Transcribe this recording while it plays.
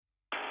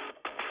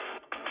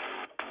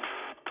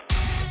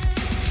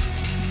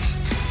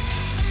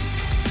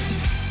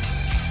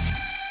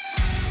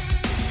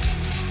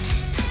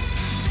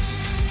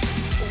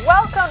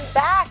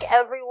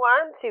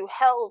everyone, to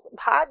Hell's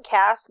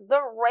podcast,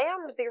 The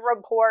Ramsey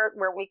Report,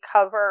 where we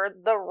cover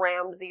the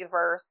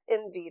Ramseyverse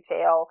in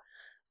detail.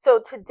 So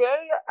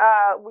today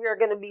we are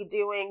going to be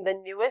doing the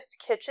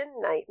newest kitchen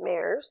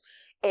nightmares,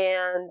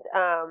 and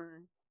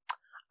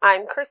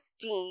I'm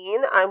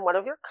Christine. I'm one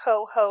of your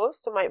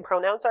co-hosts, and my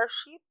pronouns are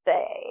she,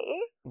 they.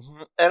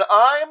 Mm-hmm. And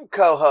I'm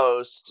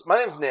co-host. My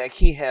name's Nick,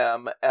 he,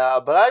 him,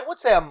 but I would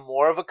say I'm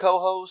more of a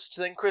co-host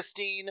than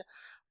Christine.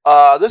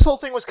 This whole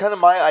thing was kind of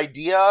my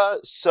idea,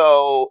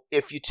 so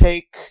if you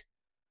take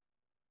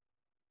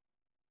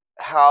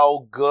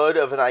how good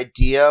of an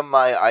idea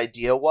my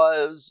idea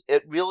was,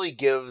 it really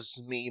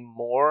gives me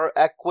more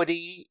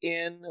equity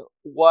in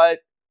what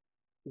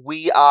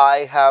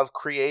I have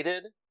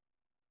created.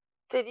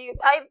 Did you?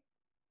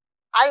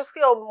 I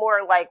feel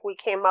more like we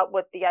came up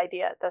with the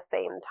idea at the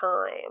same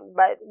time,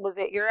 but was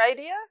it your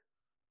idea?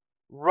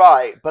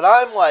 Right, but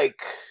I'm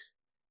like...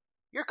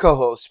 You're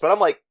co-host, but I'm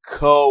like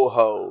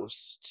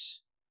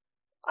co-host.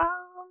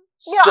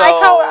 Yeah, so,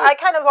 I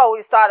kind of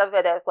always thought of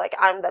it as like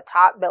I'm the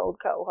top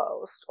billed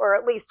co-host, or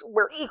at least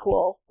we're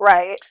equal,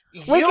 right?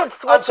 We can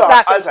switch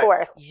back and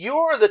forth.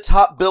 You're the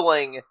top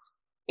billing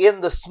in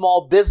the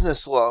small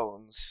business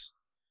loans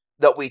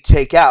that we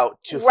take out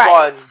to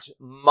fund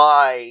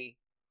my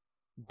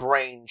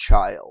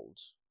brainchild.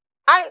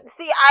 I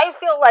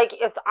feel like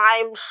if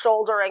I'm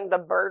shouldering the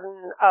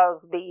burden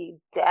of the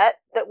debt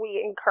that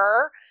we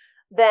incur,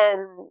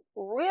 then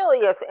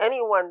really, if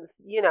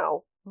anyone's,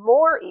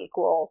 more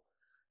equal,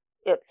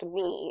 it's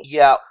me.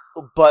 Yeah,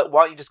 but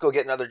why don't you just go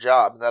get another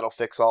job, and that'll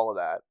fix all of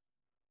that.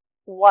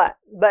 What?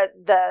 But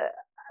the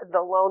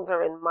loans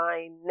are in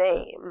my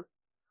name,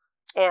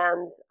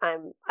 and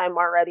I'm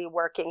already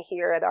working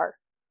here at our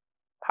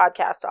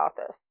podcast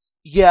office.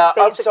 Yeah,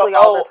 basically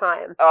all the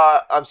time.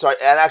 I'm sorry,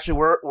 and actually,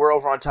 we're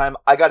over on time.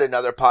 I got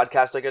another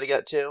podcast I got to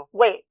get to.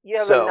 Wait, you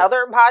have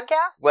another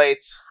podcast?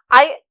 Wait.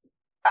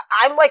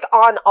 I'm like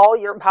on all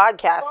your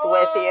podcasts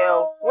with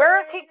you. Where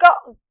is he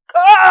go?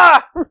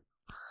 Ah!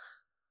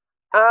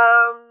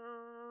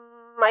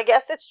 I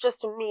guess it's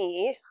just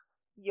me,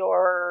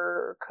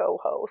 your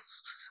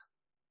co-host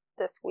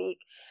this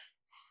week.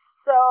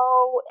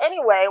 So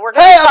anyway, we're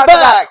going to talk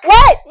back!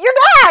 What? You're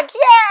back!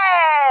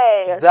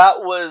 Yay!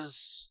 That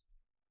was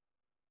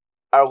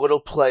our little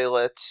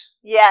playlet.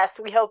 Yes,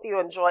 we hope you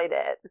enjoyed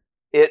it.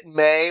 It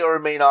may or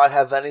may not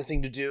have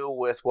anything to do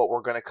with what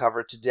we're going to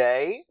cover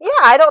today. Yeah,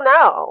 I don't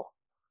know.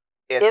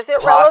 Is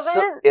it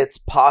relevant? It's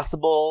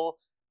possible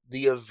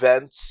the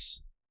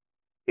events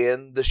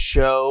in the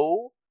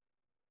show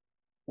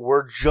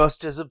were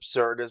just as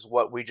absurd as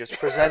what we just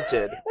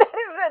presented.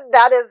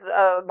 That is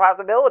a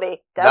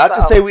possibility. Not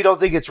to say we don't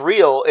think it's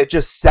real. It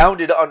just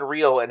sounded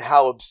unreal and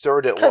how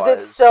absurd it was. Because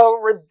it's so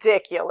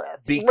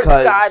ridiculous.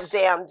 Because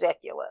goddamn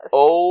ridiculous.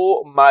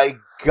 Oh my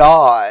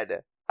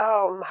God.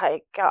 Oh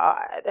my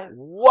God.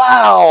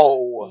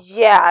 Wow.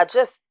 Yeah,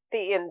 just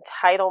the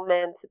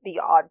entitlement, the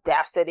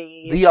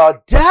audacity. The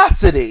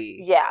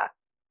audacity. Yeah.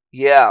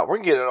 Yeah, we're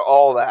getting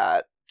all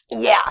that.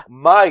 Yeah.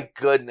 My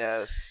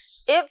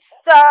goodness. It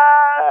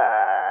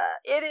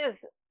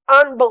is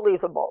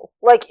unbelievable.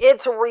 Like,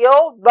 it's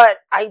real, but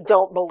I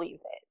don't believe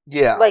it.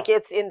 Yeah. Like,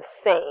 it's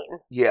insane.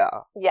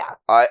 Yeah. Yeah.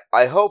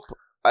 I hope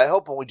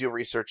when we do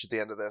research at the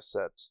end of this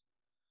that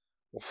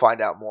we'll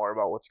find out more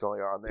about what's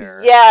going on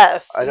there.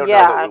 Yes. I don't know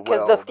that we will,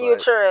 because the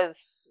future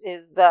is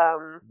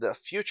the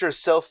future's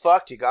so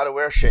fucked you gotta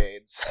wear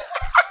shades.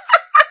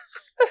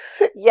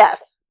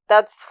 Yes.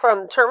 That's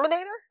from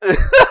Terminator?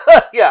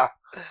 Yeah.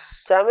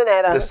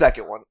 Terminator. The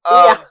second one.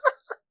 Yeah.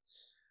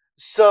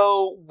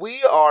 So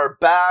we are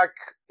back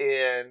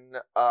in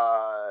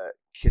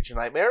Kitchen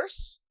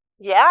Nightmares.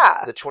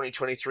 Yeah. The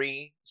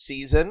 2023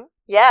 season.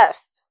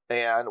 Yes.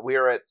 And we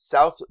are at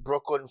South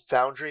Brooklyn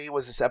Foundry.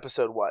 Was this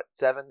episode what?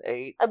 7,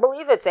 8? I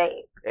believe it's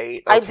 8.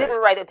 8. Okay. I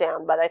didn't write it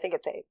down, but I think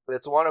it's 8.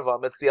 It's one of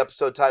them. It's the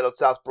episode titled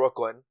South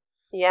Brooklyn.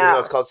 Yeah. Even though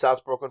it's called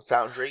South Brooklyn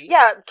Foundry.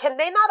 Yeah. Can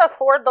they not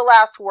afford the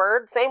last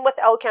word? Same with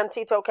El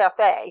Cantito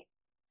Cafe.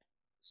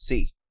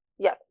 C.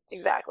 Yes,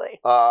 exactly.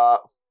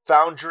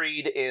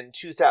 Foundried in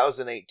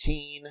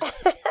 2018.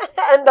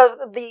 And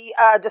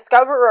the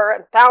discoverer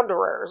and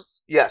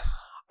founderers.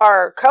 Yes.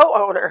 Are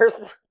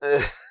co-owners.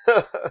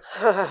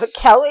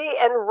 Kelly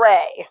and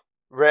Ray.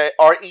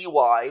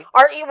 R-E-Y.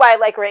 R-E-Y,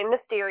 like Rey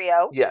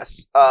Mysterio.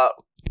 Yes.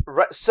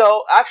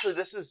 So, actually,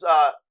 this is,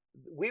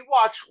 we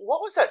watched,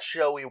 what was that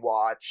show we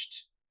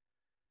watched?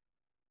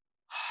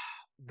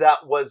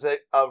 That was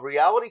a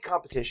reality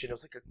competition. It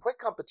was like a quick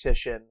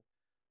competition.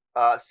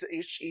 So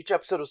each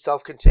episode was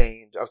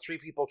self-contained of 3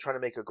 people trying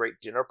to make a great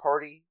dinner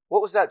party.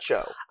 What was that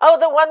show? Oh,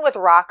 the one with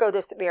Rocco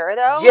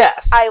DiSpirito?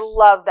 Yes. I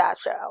love that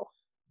show.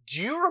 Do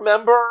you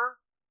remember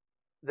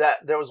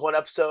that there was one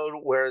episode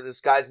where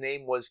this guy's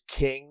name was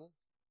King,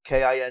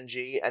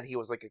 K-I-N-G, and he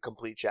was like a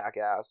complete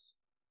jackass?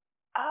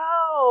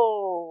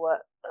 Oh,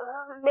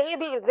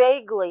 maybe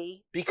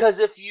vaguely. Because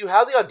if you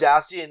have the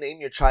audacity to name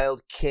your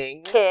child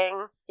King,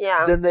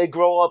 yeah, then they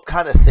grow up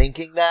kind of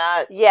thinking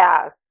that.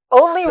 Yeah.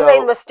 Only Rey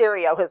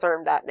Mysterio has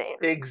earned that name.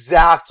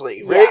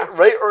 Exactly. Yeah.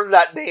 Rey earned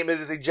that name. It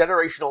is a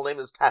generational name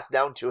that's passed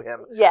down to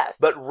him. Yes.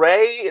 But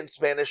Rey in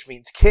Spanish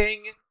means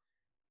king,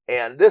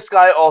 and this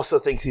guy also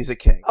thinks he's a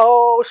king.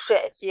 Oh,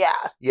 shit.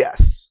 Yeah.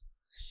 Yes.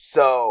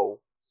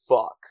 So,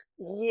 fuck.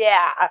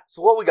 Yeah.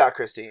 So what we got,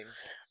 Christine?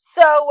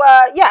 So,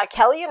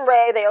 Kelly and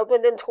Rey, they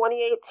opened in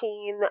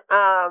 2018.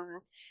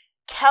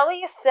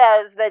 Kelly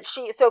says that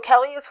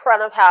Kelly is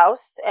front of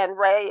house, and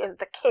Rey is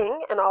the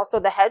king and also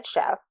the head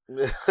chef.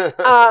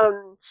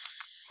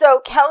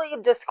 So Kelly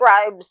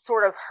describes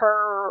sort of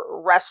her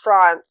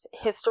restaurant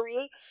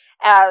history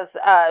as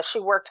she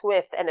worked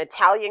with an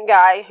Italian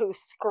guy who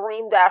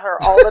screamed at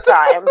her all the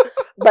time,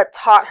 but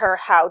taught her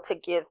how to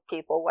give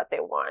people what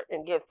they want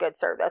and give good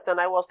service. And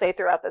I will say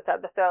throughout this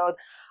episode,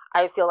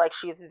 I feel like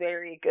she's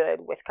very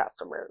good with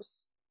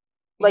customers.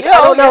 Like,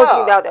 I don't know if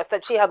you know this,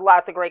 that she had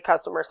lots of great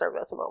custer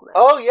service moments.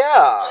 Oh,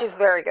 yeah. She's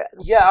very good.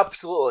 Yeah,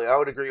 absolutely. I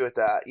would agree with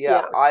that.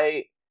 Yeah.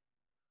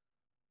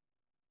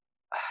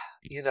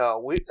 You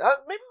know, maybe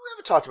we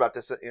haven't talked about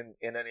this in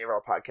any of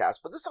our podcasts,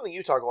 but this is something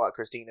you talk a lot,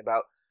 Christine,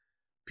 about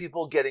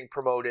people getting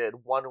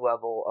promoted one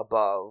level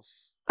above.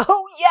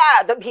 Oh,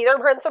 yeah, the Peter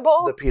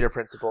Principle? The Peter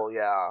Principle,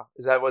 yeah.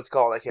 Is that what it's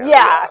called? I can't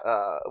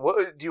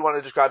what do you want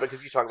to describe it?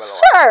 Because you talk about it a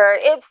lot. Sure.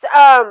 It's,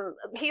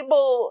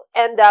 people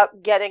end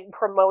up getting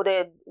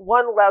promoted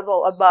one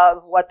level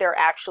above what they're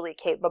actually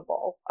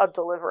capable of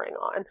delivering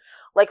on.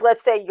 Like,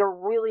 let's say you're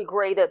really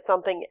great at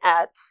something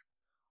at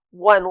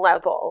one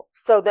level,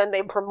 so then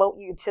they promote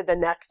you to the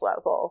next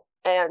level,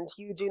 and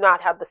you do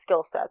not have the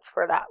skill sets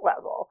for that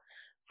level.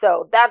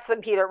 So that's the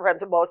Peter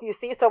Principle. If you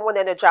see someone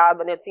in a job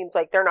and it seems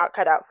like they're not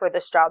cut out for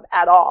this job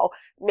at all,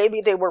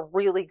 maybe they were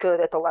really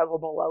good at the level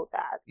below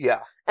that.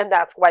 Yeah. And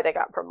that's why they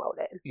got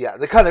promoted. Yeah,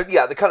 the kind of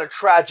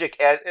tragic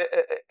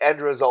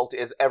end result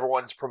is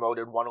everyone's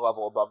promoted one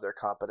level above their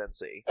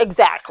competency.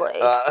 Exactly.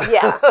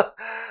 Yeah.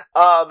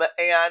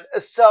 And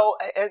so,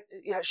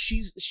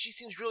 she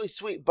seems really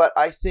sweet, but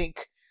I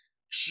think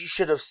she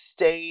should have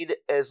stayed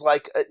as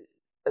like a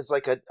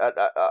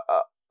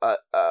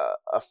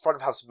front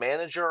of house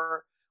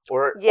manager,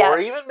 or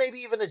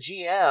even a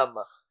GM,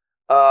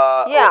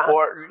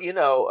 or you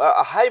know,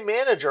 a high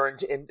manager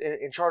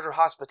in charge of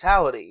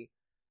hospitality.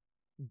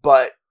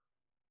 But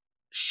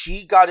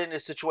she got in a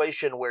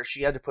situation where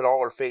she had to put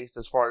all her faith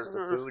as far as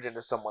the food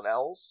into someone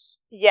else.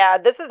 Yeah,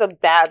 this is a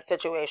bad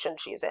situation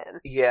she's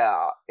in.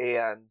 Yeah,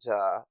 and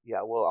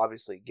we'll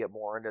obviously get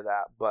more into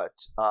that,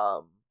 but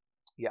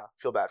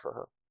feel bad for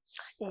her.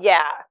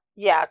 Yeah,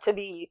 to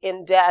be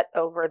in debt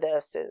over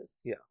this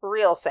is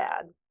real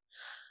sad.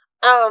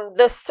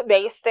 The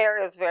space there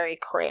is very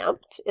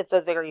cramped. It's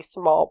a very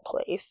small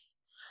place.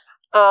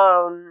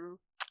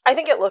 I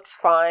think it looks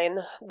fine.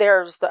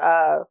 There's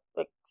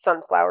like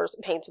sunflowers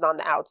painted on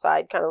the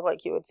outside, kind of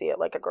like you would see at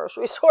like a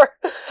grocery store.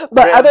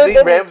 But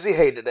Ramsey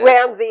hated it.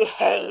 Ramsey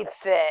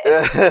hates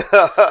it.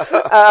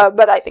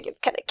 But I think it's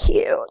kind of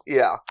cute.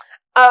 Yeah.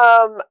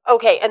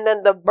 Okay, and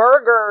then the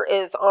burger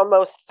is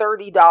almost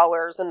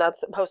 $30, and that's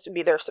supposed to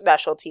be their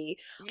specialty.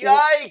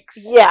 Yikes!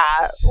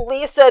 Yeah.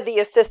 Lisa, the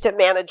assistant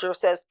manager,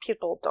 says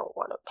people don't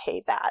want to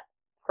pay that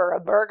for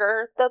a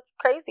burger. That's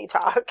crazy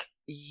talk.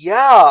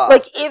 Yeah.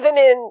 Like, even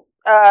in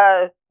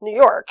New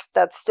York,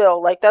 that's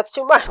still, like, that's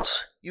too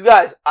much. You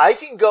guys, I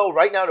can go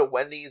right now to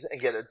Wendy's and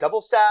get a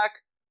double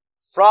stack,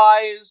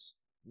 fries,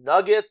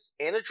 nuggets,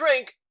 and a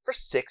drink for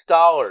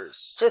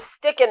 $6. Just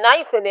stick a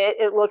knife in it,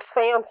 it looks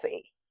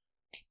fancy.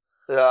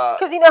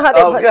 Because you know how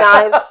they put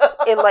knives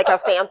in, like, a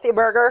fancy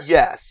burger?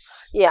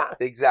 Yes. Yeah.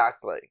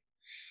 Exactly.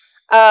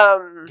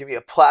 Give me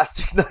a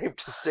plastic knife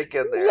to stick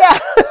in there. Yeah.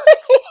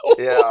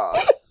 Yeah.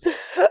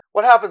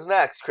 What happens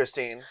next,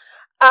 Christine?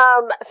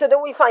 So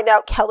then we find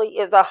out Kelly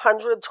is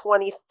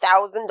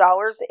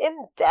 $120,000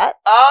 in debt.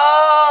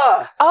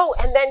 Ah! Oh,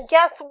 and then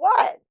guess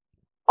what?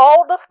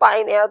 All the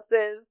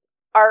finances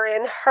are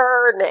in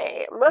her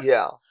name.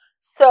 Yeah.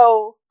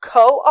 So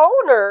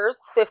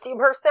co-owners,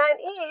 50%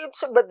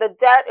 each, but the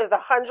debt is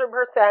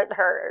 100%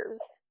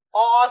 hers.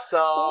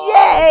 Awesome!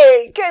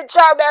 Yay! Good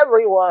job,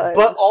 everyone.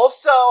 But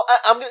also,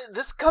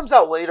 this comes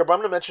out later, but I'm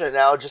gonna mention it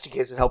now just in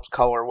case it helps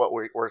color what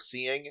we're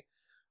seeing.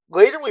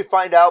 Later, we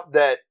find out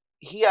that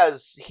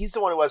he's the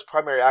one who has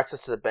primary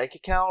access to the bank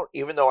account,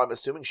 even though I'm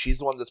assuming she's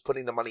the one that's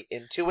putting the money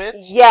into it.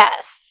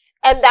 Yes.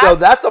 And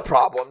that's a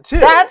problem, too.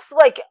 That's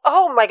like,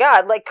 oh my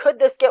god, like, could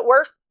this get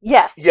worse?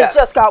 Yes. It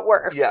just got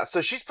worse. Yeah, so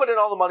she's putting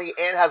all the money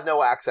and has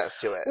no access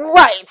to it.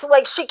 Right.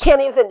 Like, she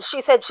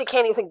said she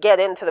can't even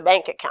get into the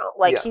bank account.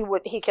 Like,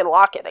 he can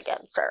lock it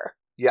against her.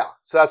 Yeah,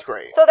 so that's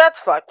great. So that's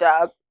fucked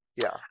up.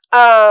 Yeah.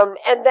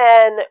 And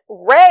then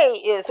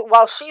Rey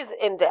while she's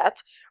in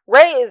debt,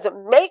 Rey is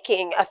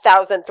making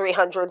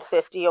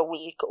 $1,350 a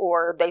week,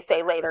 or they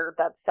say later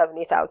that's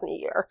 $70,000 a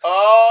year.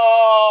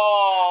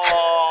 Oh.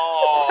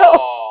 So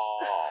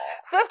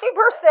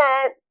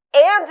 50%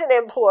 and an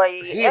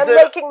employee,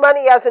 making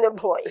money as an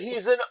employee.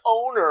 He's an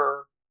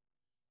owner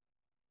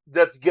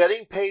that's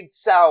getting paid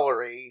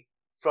salary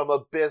from a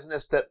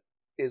business that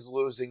is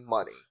losing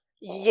money.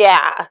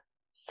 Yeah.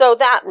 So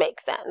that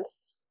makes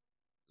sense.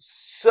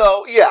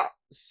 So, yeah.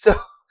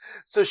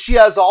 So she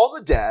has all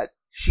the debt.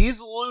 She's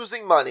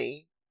losing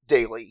money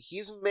daily.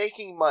 He's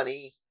making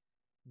money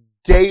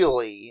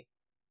daily.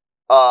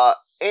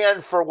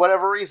 And for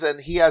whatever reason,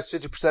 he has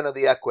 50% of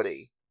the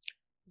equity.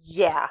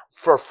 Yeah.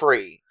 For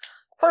free.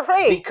 For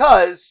free.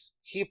 Because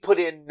he put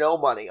in no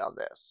money on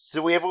this.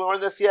 Did we ever learn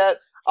this yet?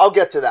 I'll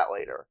get to that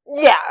later.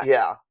 Yeah.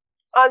 Yeah.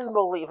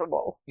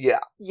 Unbelievable.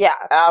 Yeah.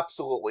 Yeah.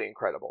 Absolutely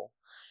incredible.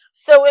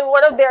 So in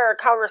one of their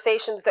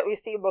conversations that we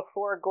see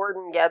before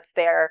Gordon gets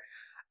there,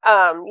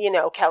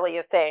 Kelly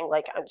is saying,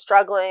 like, I'm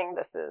struggling.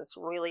 This is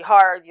really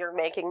hard. You're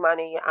making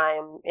money.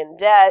 I'm in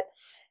debt.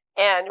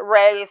 And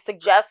Ray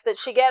suggests that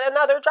she get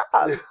another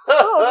job.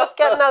 Just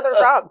get another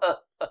job.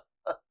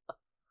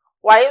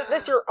 Why is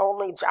this your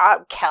only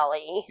job,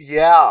 Kelly?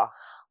 Yeah.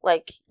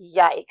 Like,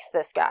 yikes,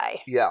 this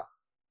guy. Yeah.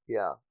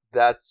 Yeah.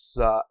 That's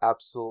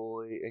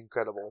absolutely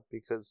incredible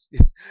because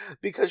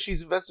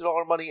she's invested all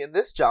her money in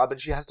this job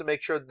and she has to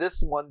make sure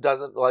this one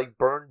doesn't, like,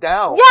 burn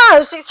down.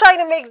 Yeah, she's trying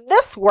to make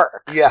this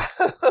work. Yeah.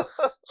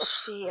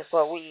 Jeez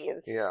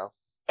Louise. Yeah.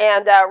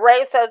 And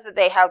Ray says that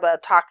they have a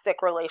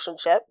toxic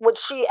relationship, which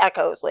she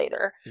echoes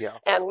later. Yeah.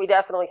 And we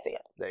definitely see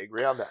it. They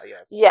agree on that,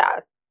 yes.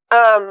 Yeah.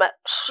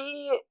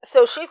 She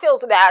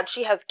feels bad.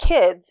 She has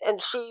kids,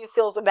 and she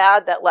feels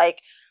bad that,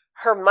 like,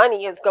 her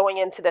money is going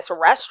into this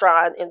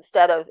restaurant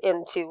instead of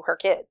into her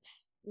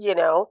kids,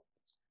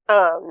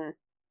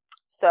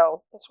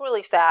 So it's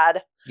really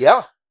sad.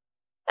 Yeah.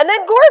 And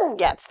then Gordon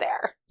gets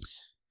there.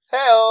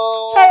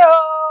 Hey-o!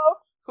 Hey-o!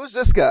 Who's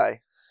this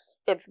guy?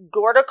 It's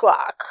Gorda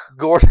Clock.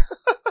 Gordon.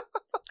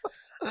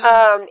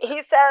 He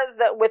says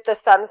that with the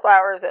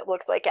sunflowers, it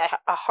looks like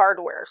a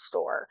hardware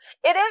store.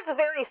 It is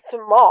very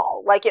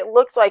small. Like, it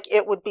looks like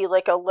it would be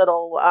like a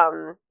little,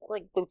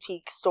 like,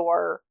 boutique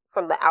store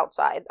from the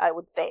outside, I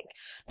would think.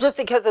 Just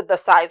because of the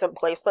size and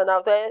placement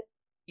of it.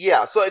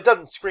 Yeah, so it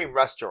doesn't scream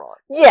restaurant.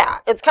 Yeah,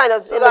 it's kind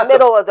of in the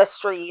middle of the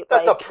street.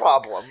 That's a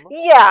problem.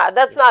 Yeah,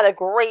 that's not a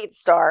great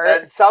start.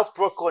 And South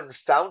Brooklyn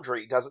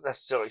Foundry doesn't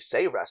necessarily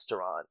say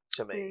restaurant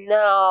to me.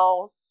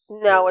 No,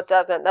 Yeah. it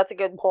doesn't. That's a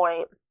good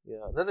point.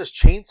 Yeah, and then there's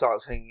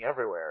chainsaws hanging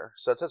everywhere,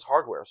 so it says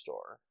hardware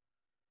store.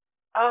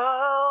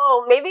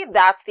 Oh, maybe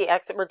that's the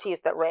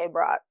expertise that Ray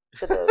brought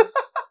to the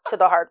to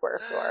the hardware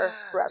store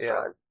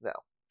restaurant. Yeah,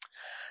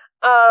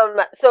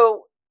 no.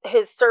 So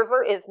his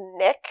server is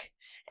Nick,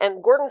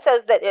 and Gordon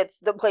says that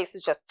the place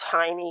is just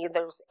tiny.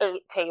 There's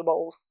 8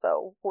 tables,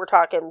 so we're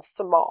talking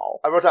small.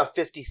 I wrote down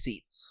 50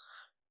 seats.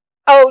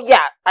 Oh,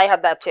 yeah, I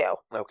had that too.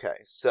 Okay,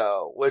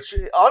 so, which,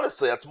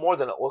 honestly, that's more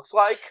than it looks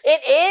like.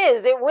 It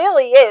is. It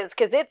really is,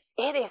 because it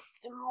is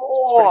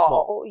small. It's pretty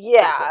small.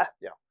 Yeah. Pretty small.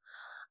 Yeah.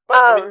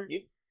 But, I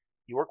mean,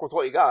 you work with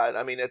what you got.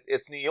 I mean,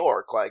 it's New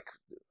York. Like,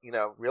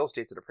 real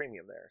estate's at a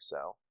premium there,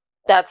 so.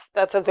 That's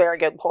a very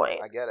good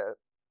point. I get it.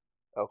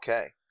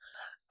 Okay.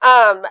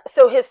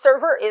 So his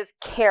server is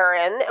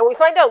Karen, and we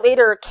find out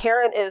later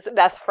Karen is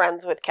best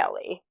friends with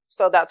Kelly.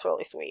 So that's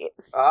really sweet.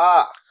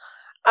 Ah.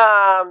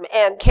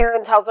 And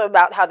Karen tells them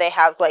about how they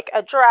have, like,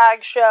 a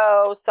drag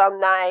show some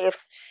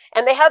nights,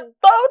 and they had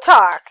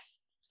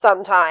Botox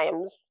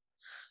sometimes.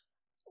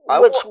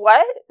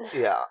 What?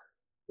 Yeah.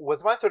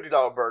 With my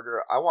 $30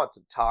 burger, I want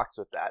some talks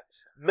with that.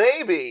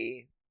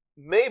 Maybe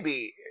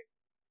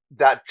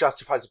that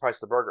justifies the price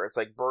of the burger. It's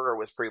like burger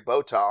with free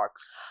Botox,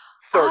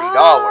 $30.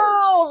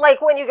 Oh,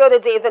 like when you go to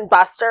Dave &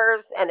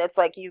 Buster's, and it's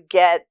like you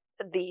get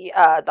the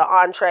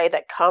entree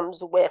that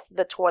comes with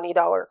the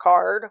 $20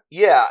 card.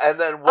 Yeah, and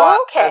then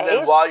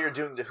while you're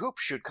doing the hoop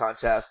shoot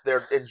contest,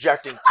 they're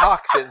injecting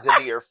toxins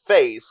into your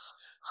face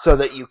so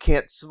that you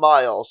can't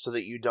smile, so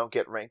that you don't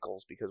get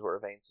wrinkles, because we're a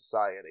vain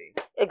society.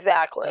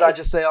 Exactly. Did I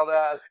just say all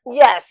that?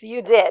 Yes,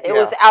 you did. It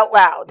was out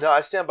loud. No,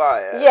 I stand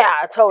by it.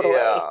 Yeah, totally.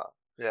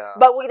 Yeah.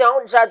 But we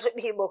don't judge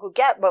people who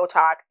get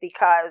Botox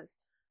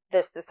because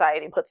this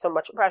society puts so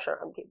much pressure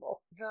on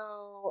people.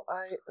 No,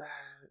 I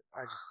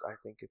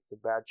think it's a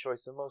bad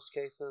choice in most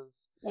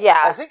cases.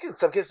 Yeah. I think in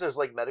some cases there's,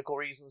 like, medical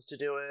reasons to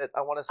do it.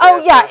 I want to say. Oh,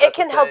 yeah, it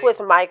can help with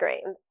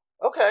migraines.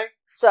 Okay.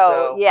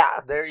 So, yeah.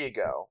 There you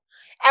go.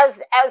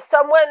 As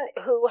someone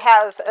who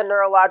has a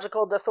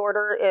neurological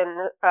disorder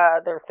in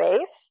their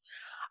face,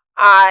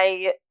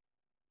 I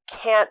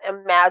can't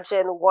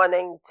imagine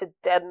wanting to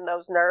deaden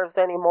those nerves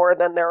any more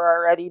than they're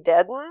already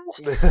deadened.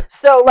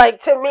 So, like,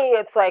 to me,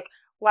 it's like,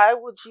 why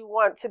would you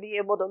want to be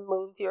able to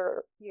move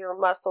your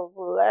muscles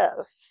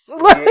less?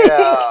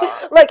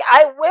 Like,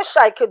 I wish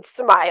I could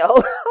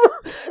smile.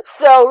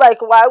 So,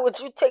 like, why would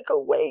you take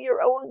away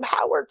your own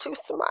power to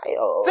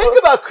smile? Think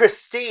about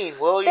Christine,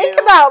 will you? Think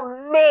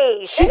about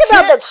me. Think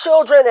about the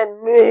children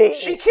and me.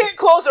 She can't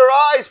close her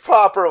eyes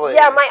properly.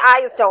 Yeah, my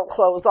eyes don't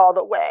close all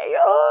the way.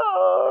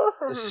 Oh.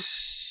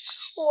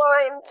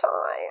 Wine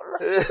time.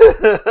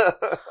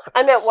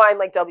 I meant wine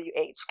like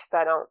WH, because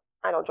I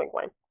don't drink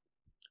wine.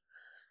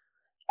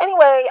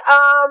 Anyway,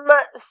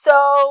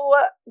 so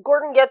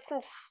Gordon gets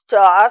some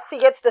stuff. He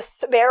gets the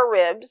spare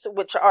ribs,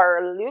 which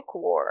are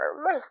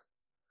lukewarm.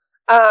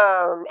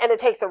 And it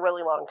takes a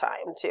really long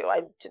time, too.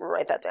 I didn't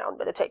write that down,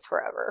 but it takes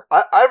forever.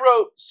 I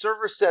wrote,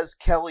 server says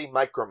Kelly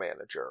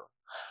micromanager.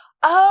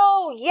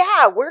 Oh,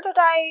 yeah. Where did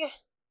I...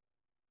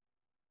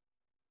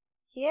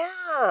 Yeah.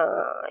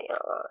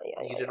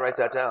 You didn't write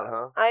that down,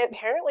 huh? I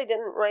apparently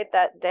didn't write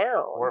that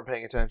down. Weren't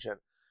paying attention.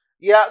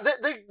 Yeah,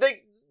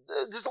 they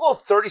just a little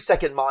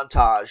 30-second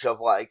montage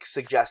of, like,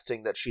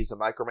 suggesting that she's a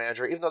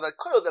micromanager, even though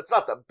clearly that's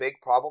not the big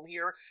problem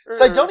here.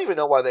 So I don't even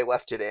know why they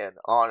left it in,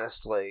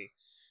 honestly.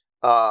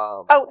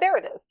 Oh, there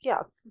it is.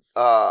 Yeah.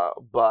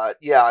 But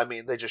yeah, I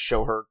mean, they just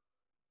show her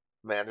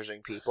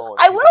managing people. And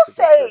I will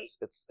say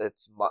it's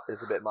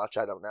a bit much.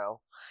 I don't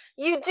know.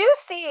 You do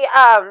see,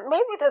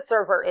 maybe the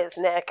server is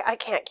Nick. I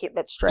can't keep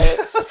it straight.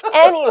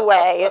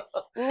 Anyway,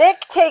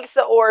 Nick takes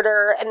the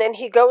order and then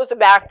he goes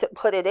back to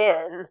put it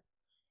in.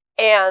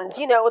 And,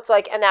 it's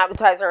like an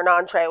appetizer, an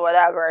entree,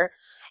 whatever.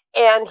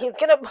 And he's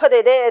going to put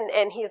it in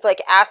and he's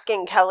like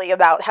asking Kelly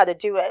about how to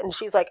do it. And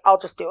she's like, I'll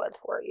just do it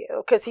for you.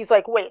 Because he's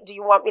like, wait, do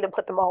you want me to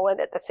put them all in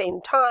at the same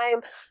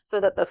time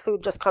so that the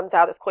food just comes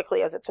out as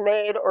quickly as it's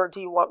made? Or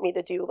do you want me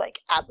to do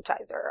like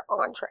appetizer,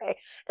 entree?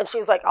 And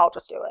she's like, I'll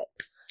just do it.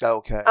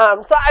 Okay.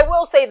 So I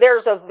will say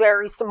there's a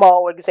very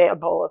small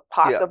example of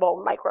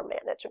possible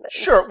micromanagement.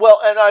 Sure. Well,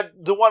 and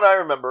the one I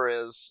remember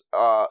is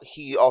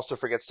he also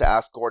forgets to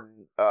ask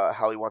Gordon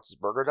how he wants his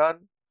burger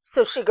done.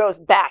 So she goes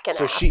back and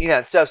asks.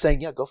 Instead of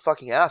saying, go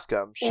fucking ask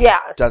him, she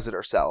does it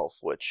herself,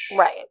 which...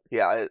 Right.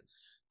 Yeah,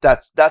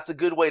 that's a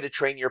good way to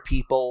train your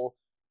people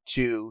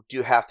to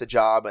do half the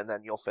job and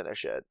then you'll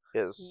finish it.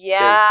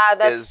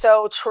 That's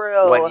so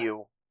true.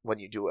 When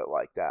you do it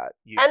like that.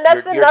 You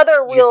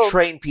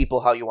train people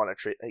how you want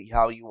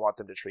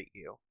them to treat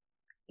you.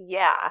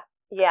 Yeah.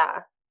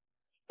 Yeah.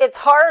 It's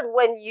hard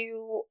when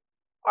you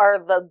are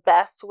the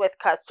best with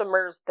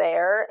customers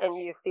there and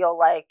you feel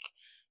like...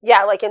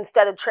 Yeah, like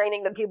instead of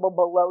training the people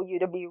below you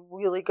to be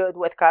really good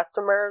with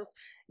customers,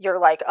 you're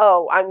like,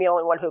 oh, I'm the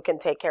only one who can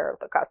take care of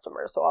the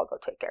customers, so I'll go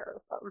take care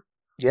of them.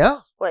 Yeah.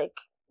 Like,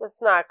 it's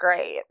not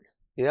great.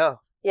 Yeah.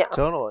 Yeah.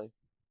 Totally.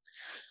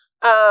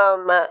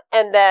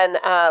 And then,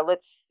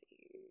 let's see.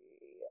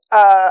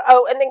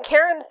 And then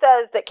Karen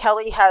says that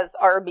Kelly has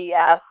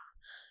RBF.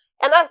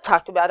 And I've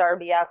talked about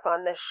RBF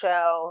on this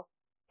show.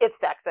 It's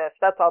sexist.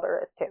 That's all there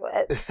is to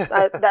it.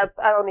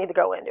 I don't need to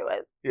go into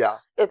it. Yeah.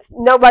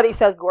 Nobody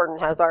says Gordon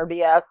has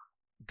RBF,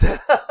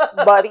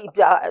 but he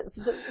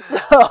does.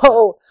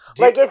 So,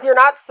 if you're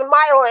not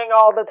smiling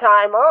all the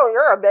time, oh,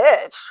 you're a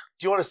bitch.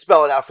 Do you want to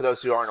spell it out for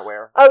those who aren't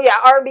aware? Oh, yeah.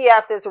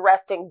 RBF is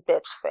resting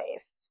bitch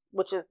face,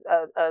 which is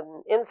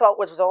an insult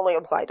which is only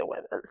applied to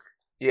women.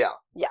 Yeah.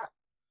 Yeah.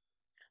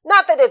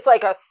 Not that it's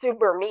like a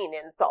super mean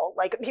insult.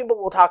 Like, people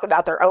will talk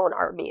about their own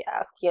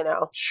RBF,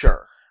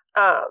 Sure.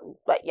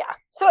 But yeah.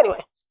 So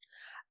anyway.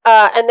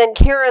 And then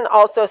Karen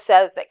also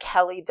says that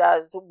Kelly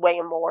does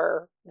way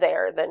more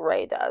there than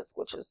Ray does,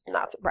 which is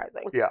not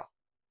surprising. Yeah.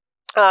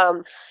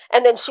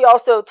 And then she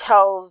also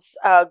tells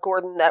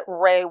Gordon that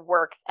Ray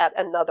works at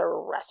another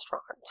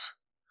restaurant.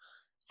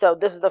 So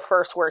this is the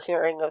first we're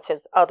hearing of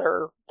his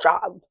other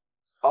job.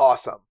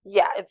 Awesome.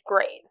 Yeah, it's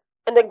great.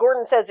 And then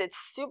Gordon says it's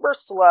super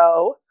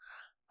slow.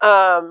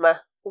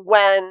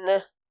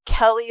 When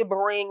Kelly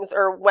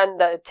when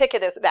the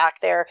ticket is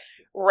back there,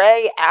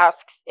 Ray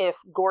asks if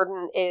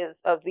Gordon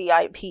is a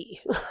VIP.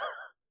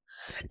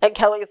 And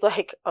Kelly's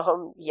like,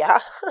 yeah.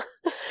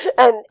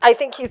 And I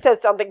think he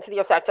says something to the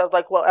effect of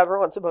like, well,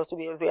 everyone's supposed to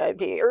be a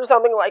VIP or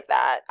something like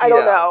that. I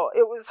don't know.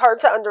 It was hard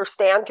to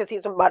understand because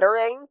he's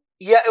muttering.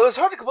 Yeah, it was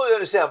hard to completely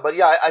understand, but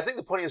yeah, I think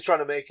the point he's trying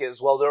to make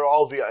is, well, they're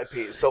all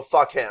VIPs, so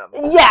fuck him.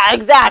 Yeah,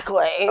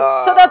 exactly.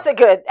 So that's a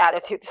good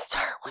attitude to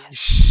start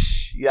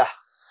with. Yeah.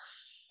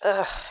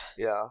 Ugh.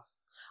 Yeah.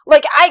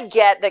 Like, I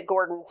get that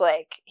Gordon's,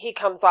 like, he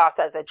comes off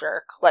as a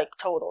jerk, like,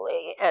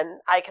 totally, and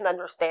I can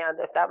understand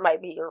if that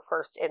might be your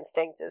first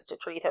instinct is to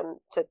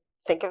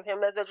think of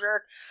him as a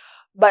jerk,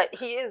 but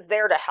he is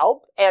there to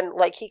help, and,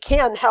 like, he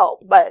can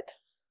help, but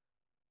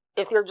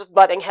if you're just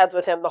butting heads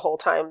with him the whole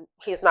time,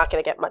 he's not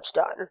going to get much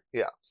done.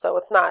 Yeah. So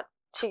it's not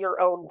to your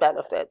own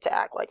benefit to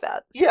act like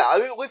that. Yeah, I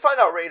mean, we find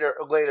out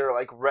later,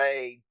 like,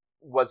 Ray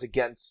was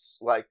against,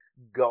 like,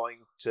 going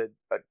to,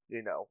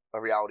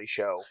 a reality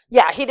show.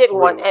 Yeah, he didn't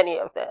want any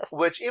of this.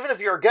 Which, even if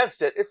you're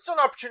against it, it's still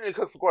an opportunity to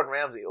cook for Gordon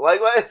Ramsay. Like,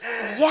 yeah, to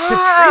treat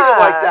it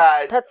like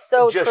that, that's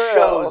so just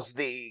true. shows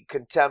the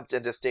contempt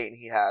and disdain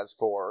he has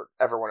for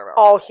everyone around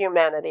all him.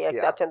 Humanity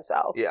except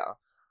himself. Yeah.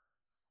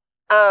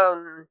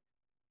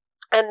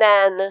 And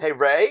then... Hey,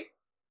 Ray,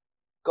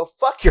 go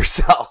fuck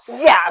yourself.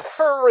 Yeah,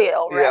 for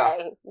real,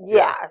 Ray.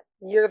 Yeah,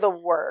 you're the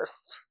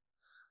worst.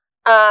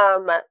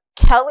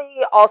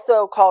 Kelly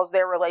also calls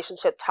their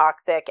relationship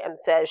toxic and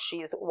says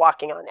she's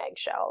walking on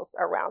eggshells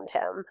around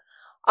him.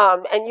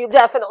 And you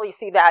definitely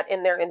see that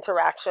in their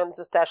interactions,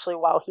 especially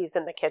while he's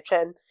in the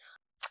kitchen.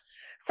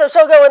 So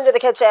she'll go into the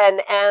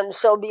kitchen and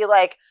she'll be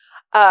like,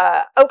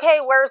 okay,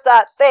 where's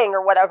that thing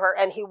or whatever,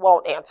 and he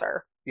won't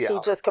answer. Yeah. He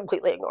just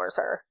completely ignores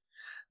her.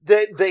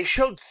 They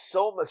showed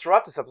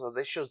throughout this episode,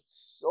 they showed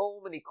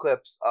so many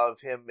clips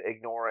of him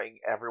ignoring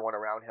everyone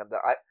around him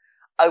that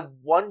I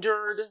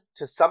wondered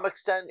to some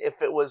extent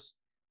if it was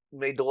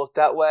made to look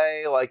that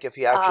way, like if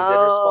he actually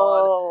did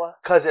respond,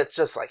 because it's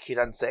just like he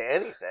doesn't say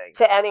anything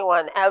to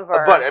anyone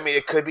ever. But I mean,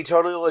 it could be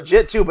totally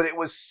legit too. But it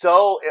was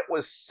so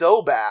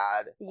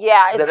bad.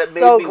 Yeah, it's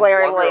so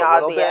glaringly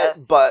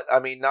obvious. But I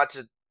mean, not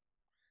to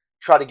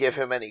try to give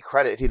him any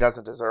credit, he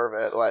doesn't deserve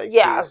it. Like,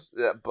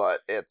 but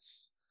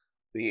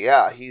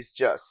he's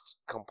just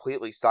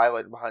completely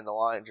silent behind the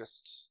line.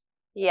 Just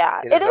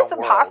it is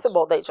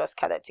impossible. They just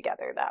cut it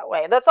together that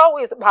way. That's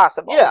always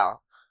possible. Yeah.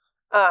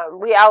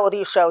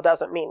 Reality show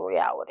doesn't mean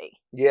reality.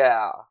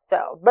 Yeah.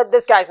 So, but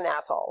this guy's an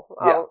asshole.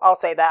 I'll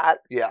say that.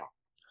 Yeah.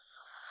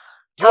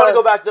 Do you want to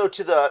go back though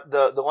to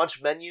the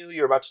lunch menu?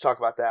 You're about to talk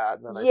about that.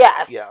 And then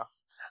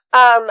yes.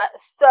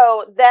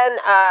 So then,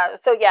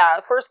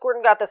 first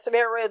Gordon got the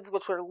spare ribs,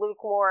 which were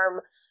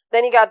lukewarm.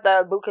 Then he got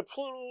the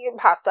bucatini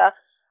pasta,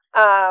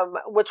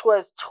 which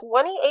was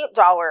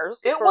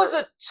 $28. It was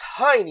a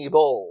tiny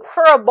bowl.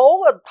 For a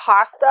bowl of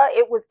pasta,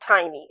 it was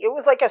tiny. It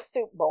was like a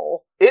soup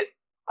bowl.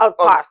 Of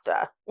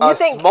pasta.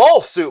 Small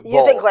soup bowl.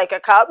 You think like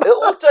a cup? It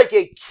looked like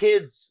a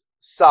kid's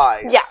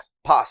size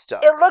pasta.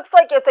 It looks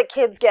like if the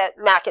kids get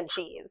mac and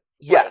cheese.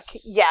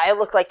 Yes. Like, it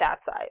looked like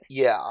that size.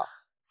 Yeah.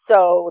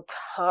 So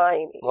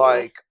tiny.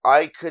 Like,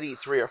 I could eat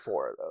 3 or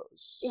 4 of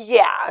those.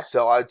 Yeah.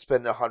 So I'd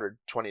spend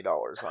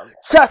 $120 on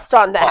just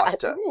on that.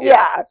 Pasta.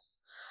 Yeah.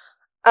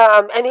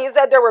 And he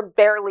said there were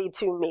barely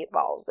 2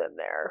 meatballs in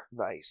there.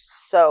 Nice.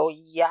 So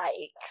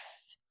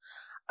yikes.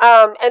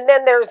 And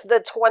then there's the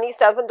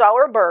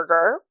 $27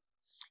 burger.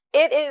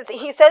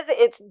 He says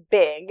it's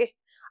big.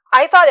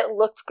 I thought it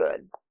looked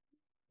good.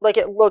 Like,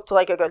 it looked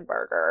like a good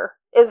burger.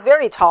 It's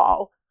very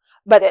tall,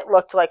 but it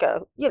looked like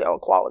a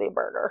quality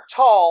burger.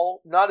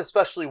 Tall, not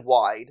especially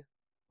wide.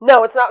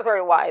 No, it's not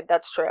very wide.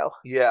 That's true.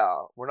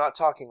 Yeah. We're not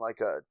talking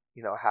like a,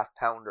 half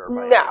pounder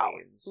by any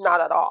means. Not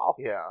at all.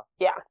 Yeah.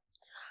 Yeah.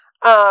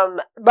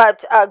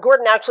 But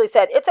Gordon actually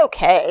said, it's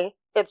okay.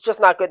 It's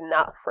just not good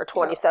enough for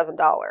 $27.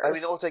 I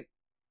mean, it looks like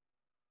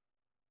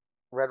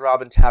Red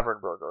Robin Tavern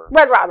Burger.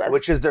 Red Robin.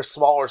 Which is their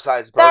smaller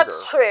size burger.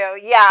 That's true.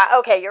 Yeah.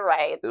 Okay, you're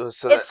right. It's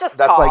just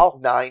that's tall.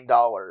 like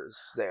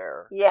 $9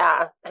 there.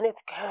 Yeah. And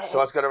it's good. So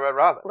let's go to Red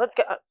Robin. Let's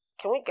go.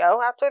 Can we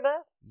go after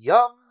this?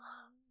 Yum.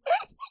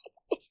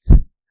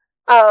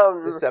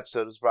 This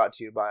episode is brought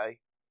to you by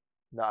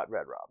not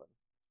Red Robin.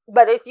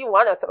 But if you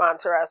want to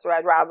sponsor us,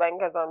 Red Robin,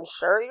 because I'm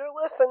sure you're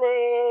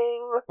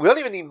listening. We don't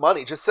even need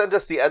money. Just send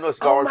us the endless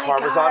garlic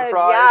parmesan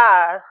fries.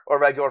 Yeah. Or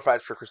regular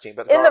fries for Christine.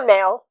 But in the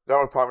mail.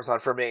 Garlic parmesan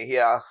for me,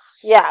 yeah.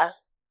 Yeah.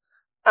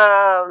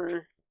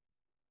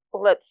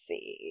 Let's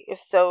see.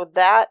 So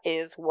that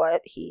is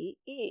what he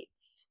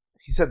eats.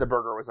 He said the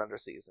burger was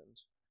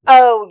under-seasoned.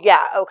 Oh,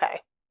 yeah.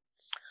 Okay.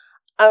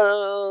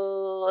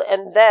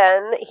 And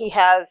then he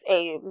has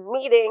a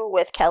meeting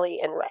with Kelly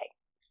and Ray.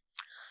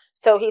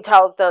 So he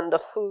tells them the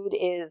food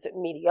is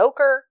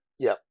mediocre.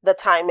 Yep. The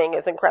timing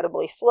is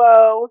incredibly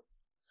slow.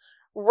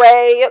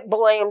 Ray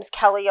blames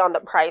Kelly on the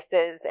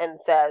prices and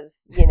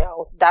says,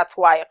 that's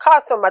why it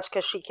costs so much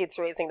because she keeps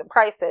raising the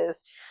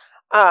prices.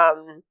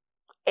 And,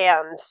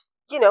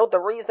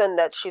 the reason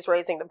that she's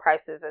raising the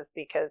prices is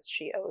because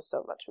she owes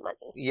so much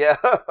money. Yeah.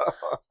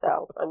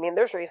 So, I mean,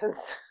 there's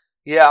reasons.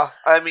 Yeah.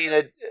 I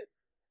mean,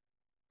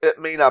 it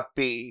may not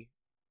be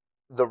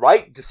the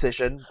right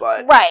decision,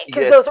 but right,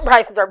 because those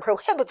prices are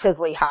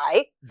prohibitively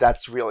high.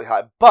 That's really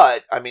high,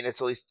 but I mean,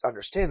 it's at least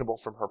understandable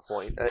from her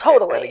point.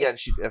 Totally. And again,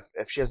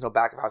 if she has no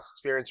back of house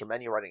experience or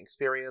menu writing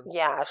experience,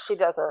 yeah, she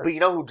doesn't. But you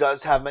know who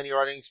does have menu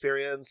writing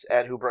experience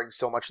and who brings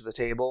so much to the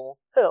table?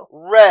 Who?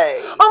 Ray.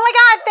 Oh my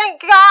God!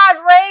 Thank God,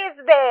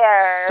 Ray's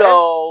there.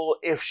 So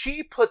if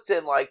she puts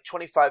in like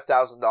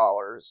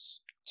 $25,000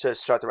 to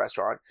start the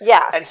restaurant,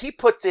 yeah, and he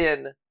puts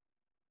in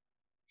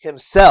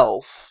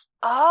himself.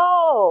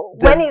 Oh,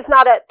 when he's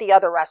not at the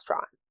other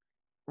restaurant.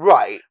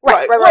 Right.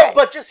 Well,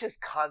 but just his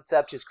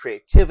concept, his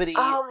creativity.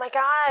 Oh my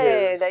God.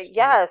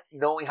 Yes.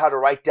 Knowing how to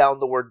write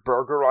down the word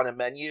burger on a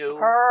menu.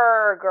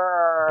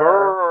 Burger.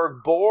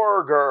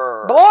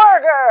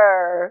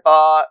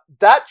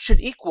 That should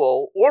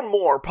equal, or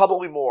more,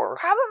 probably more.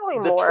 Probably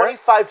more. The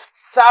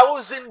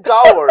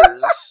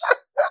 $25,000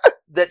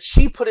 that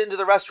she put into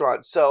the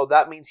restaurant. So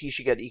that means he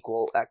should get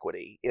equal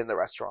equity in the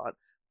restaurant.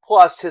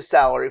 Plus his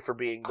salary for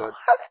being the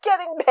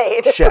getting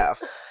paid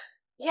chef.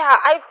 Yeah,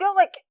 I feel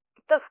like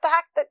the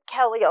fact that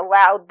Kelly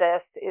allowed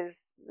this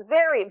is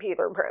very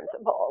Peter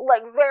Principle.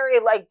 Like, very,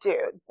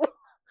 dude.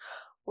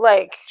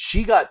 Like,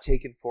 she got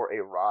taken for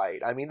a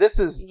ride. I mean, this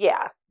is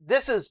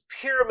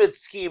pyramid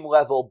scheme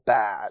level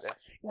bad.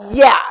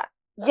 Yeah.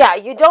 Yeah,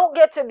 you don't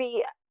get to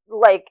be,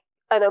 like,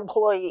 an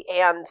employee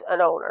and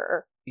an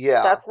owner.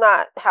 Yeah. That's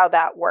not how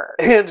that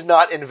works. And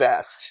not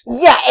invest.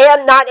 Yeah,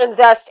 and not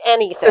invest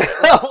anything.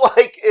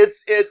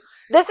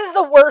 This is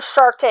the worst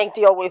Shark Tank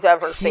deal we've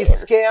ever seen. He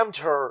scammed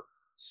her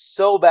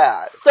so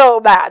bad. So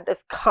bad,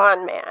 this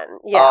con man.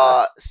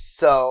 Yeah.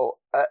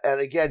 And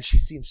again, she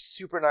seems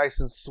super nice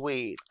and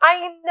sweet.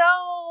 I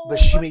know. But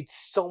she made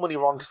so many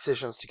wrong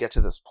decisions to get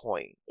to this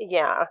point.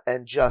 Yeah.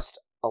 And just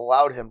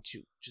allowed him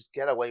to just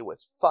get away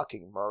with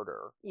fucking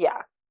murder.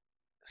 Yeah.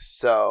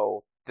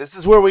 So this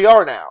is where we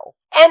are now.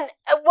 And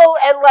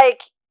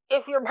like,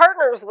 if your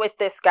partner's with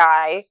this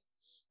guy,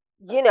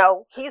 you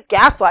know, he's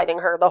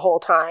gaslighting her the whole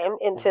time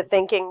into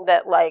thinking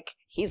that, like,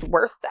 he's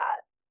worth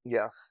that.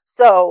 Yeah.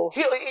 So...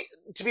 He,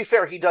 to be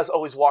fair, he does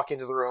always walk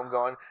into the room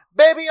going,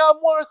 baby, I'm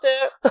worth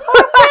it.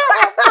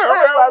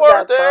 I'm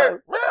worth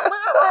it.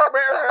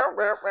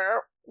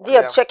 Do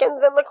you have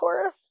chickens in the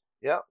chorus?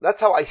 Yeah, that's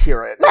how I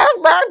hear it. Yeah.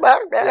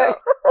 Yeah.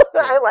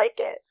 I like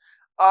it.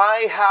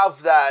 I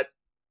have that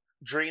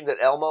dream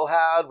that Elmo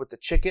had with the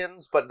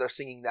chickens, but they're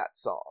singing that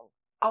song.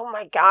 Oh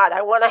my God,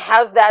 I want to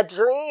have that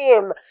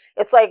dream.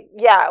 It's like,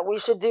 yeah, we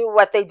should do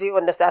what they do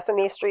in the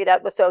Sesame Street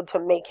episode to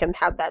make him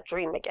have that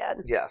dream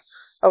again.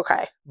 Yes.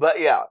 Okay. But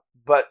yeah,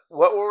 what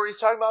were we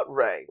talking about?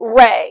 Ray.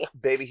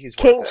 Baby, he's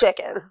King worth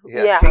Chicken.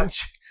 It. Yeah.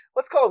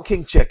 Let's call him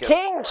King Chicken.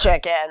 King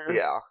Chicken.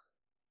 Yeah.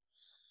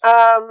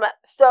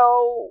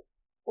 So...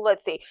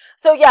 Let's see.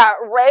 So yeah,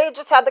 Ray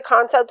just had the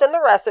concept and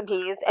the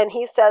recipes, and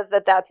he says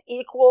that that's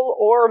equal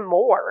or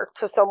more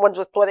to someone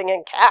just putting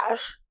in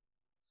cash.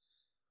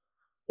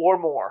 Or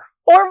more.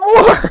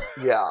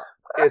 Yeah.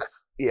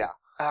 It's,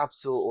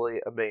 absolutely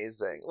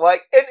amazing.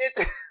 Like, and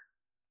it,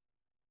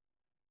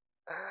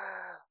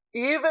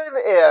 even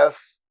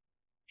if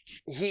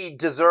he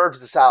deserves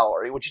the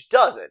salary, which he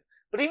doesn't,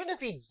 but even if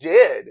he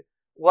did,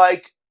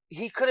 like,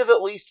 he could have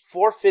at least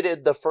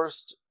forfeited the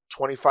first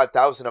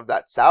 $25,000 of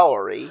that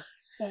salary.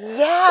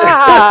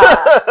 Yeah.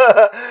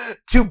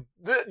 to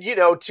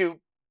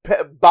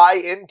buy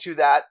into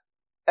that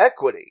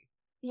equity.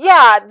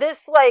 Yeah,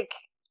 this, like,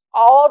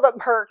 all the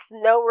perks,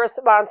 no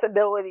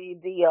responsibility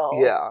deal.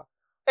 Yeah.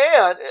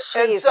 And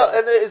is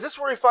this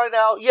where we find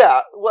out?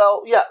 Yeah.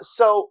 Well, yeah.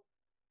 So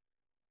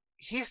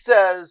he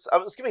says,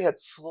 I'm skipping ahead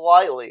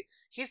slightly.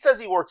 He says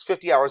he works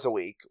 50 hours a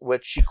week,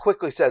 which she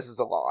quickly says is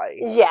a lie.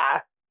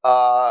 Yeah.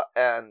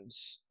 And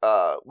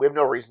we have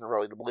no reason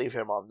really to believe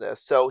him on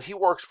this. So he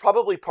works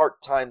probably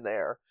part-time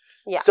there.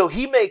 Yeah. So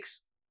he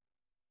makes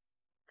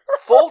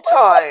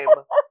full-time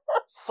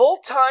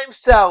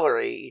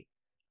salary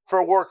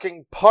for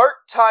working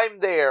part-time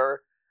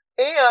there,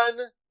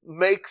 and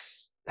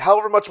makes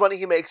however much money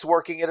he makes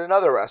working at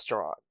another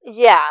restaurant.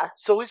 Yeah.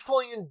 So he's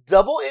pulling in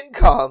double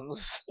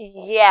incomes.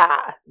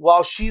 Yeah.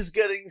 While she's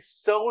getting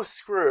so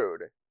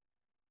screwed.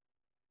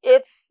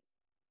 It's...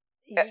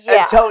 Yeah.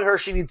 And telling her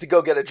she needs to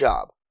go get a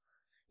job.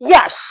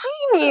 Yeah, she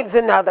needs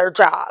another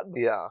job.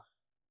 Yeah.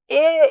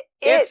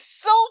 It's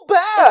so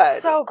bad.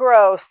 It's so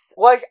gross.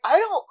 Like,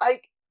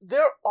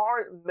 there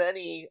aren't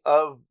many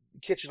of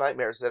Kitchen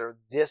Nightmares that are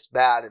this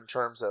bad in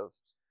terms of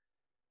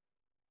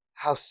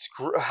how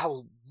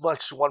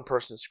much one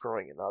person is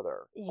screwing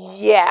another.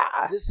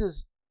 Yeah. This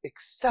is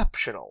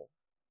exceptional.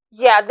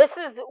 Yeah, this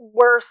is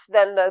worse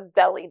than the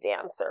belly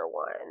dancer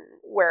one,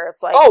 where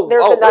it's like,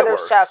 there's way another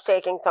worse. chef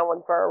taking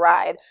someone for a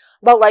ride.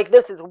 But, like,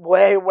 this is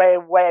way, way,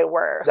 way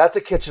worse. That's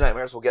a Kitchen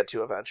Nightmares we'll get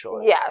to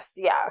eventually. Yes,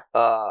 yeah.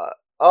 No,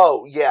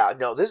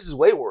 this is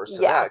way worse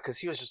than that, because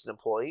he was just an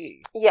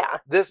employee. Yeah.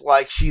 This,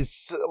 like,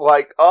 she's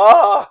like,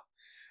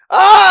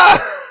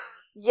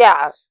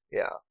 Yeah.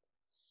 Yeah.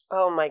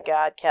 Oh my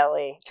God,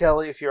 Kelly.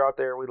 Kelly, if you're out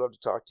there, we'd love to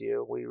talk to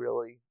you. We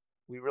really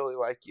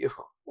like you.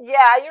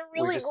 Yeah, you're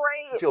really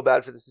great. I feel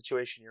bad for the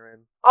situation you're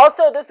in.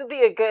 Also, this would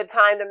be a good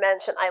time to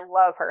mention I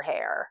love her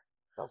hair.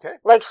 Okay.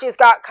 Like, she's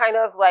got kind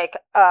of like,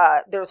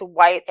 there's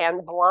white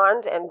and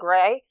blonde and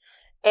gray.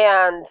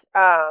 And,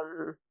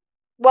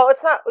 well,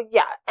 it's not,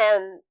 yeah.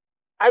 And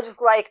I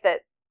just like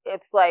that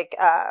it's like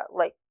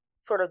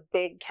sort of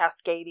big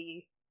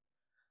cascadey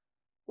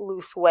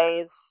loose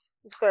waves.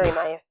 It's very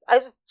nice.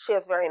 She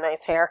has very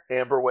nice hair.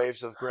 Amber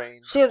waves of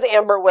grain. She has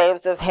amber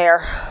waves of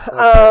hair.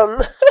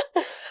 Okay.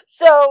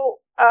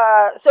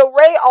 So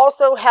Ray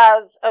also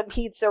has a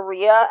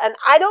pizzeria, and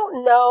I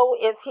don't know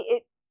if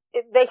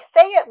they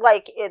say it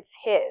like it's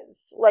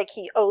his, like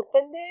he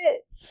opened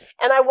it,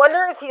 and I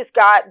wonder if he's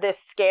got this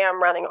scam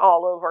running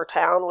all over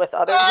town with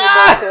other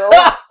people too.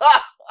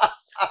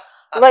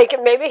 Like,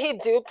 maybe he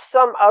duped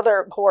some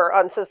other poor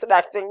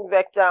unsuspecting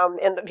victim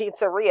in the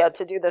pizzeria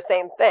to do the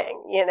same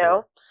thing, you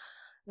know?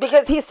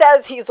 Because he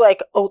says he's,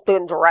 like,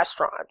 opened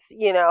restaurants,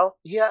 you know?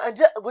 Yeah, and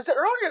was it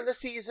earlier in the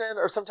season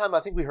or sometime I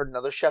think we heard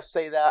another chef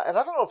say that, and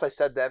I don't know if I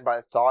said then, but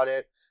I thought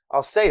it.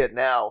 I'll say it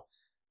now.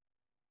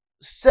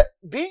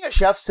 Being a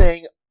chef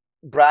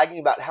bragging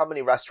about how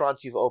many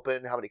restaurants you've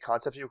opened, how many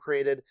concepts you've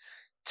created,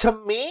 to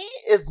me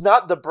is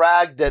not the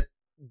brag that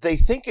they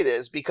think it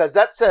is, because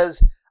that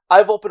says,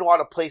 I've opened a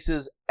lot of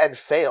places and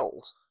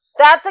failed.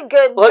 That's a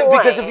good point.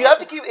 Because if you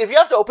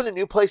have to open a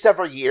new place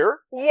every year,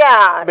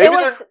 yeah, maybe it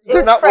was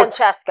not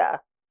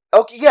Francesca.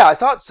 Okay, yeah, I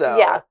thought so.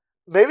 Yeah,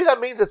 maybe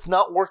that means it's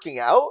not working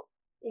out.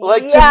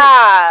 Like,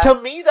 yeah, to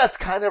me, that's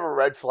kind of a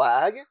red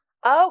flag.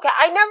 Okay,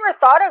 I never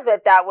thought of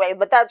it that way,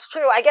 but that's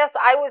true. I guess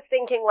I was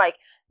thinking, like,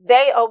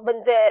 they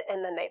opened it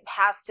and then they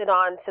passed it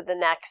on to the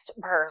next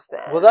person.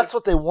 Well, that's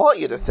what they want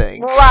you to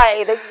think.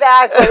 Right,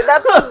 exactly.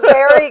 That's a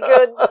very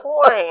good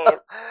point.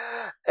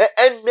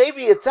 And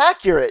maybe it's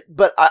accurate,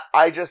 but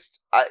I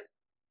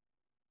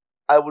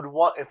would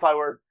want, if I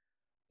were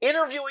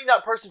interviewing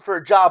that person for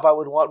a job, I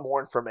would want more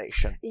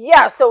information.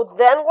 Yeah, so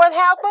then what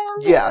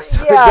happens? Yes.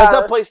 Yeah. Does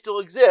that place still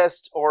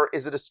exist, or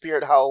is it a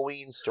Spirit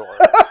Halloween store?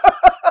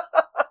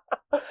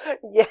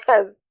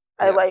 Yes.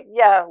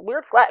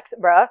 Weird flex,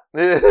 bruh.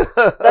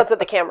 That's what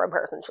the camera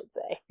person should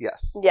say.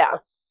 Yes. Yeah.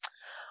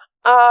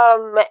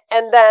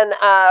 And then,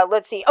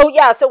 let's see. Oh,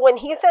 yeah, so when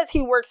he says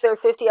he works there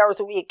 50 hours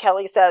a week,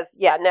 Kelly says,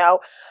 yeah, no.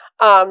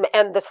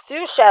 And the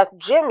sous chef,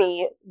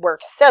 Jimmy,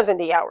 works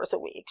 70 hours a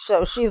week.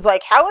 So she's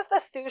like, how is the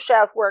sous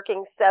chef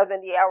working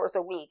 70 hours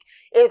a week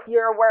if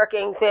you're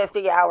working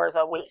 50 hours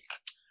a week?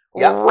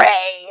 Yep.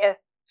 Ray.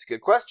 It's a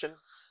good question.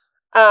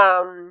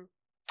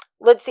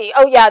 Let's see.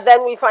 Oh, yeah,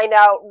 then we find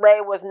out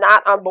Ray was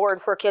not on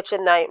board for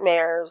Kitchen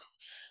Nightmares.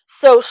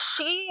 So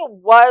she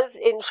was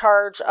in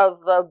charge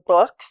of the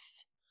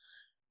books.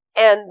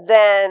 And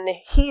then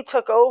he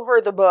took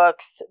over the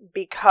books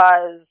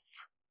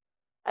because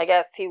I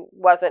guess he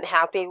wasn't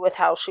happy with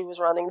how she was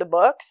running the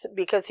books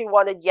because he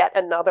wanted yet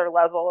another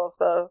level of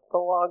the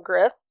long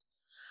grift.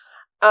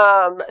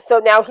 So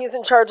now he's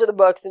in charge of the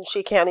books and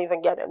she can't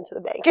even get into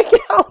the bank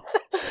account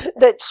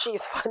that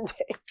she's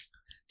funding.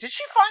 Did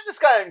she find this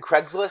guy on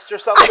Craigslist or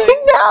something?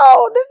 I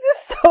know! This is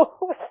so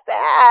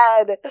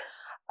sad.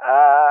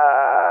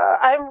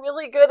 I'm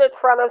really good at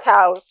front of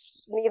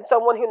house. Need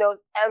someone who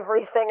knows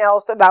everything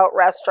else about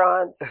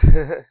restaurants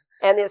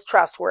and is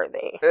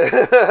trustworthy.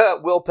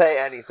 Will pay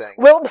anything.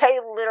 Will pay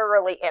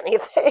literally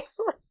anything.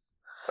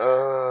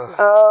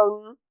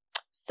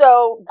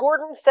 So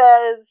Gordon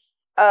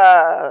says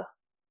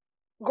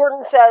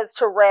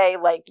to Ray,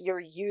 like, you're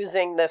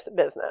using this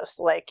business.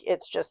 Like,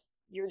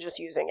 you're just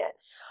using it.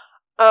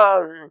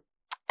 And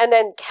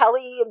then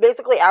Kelly,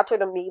 basically after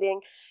the meeting,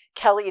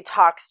 Kelly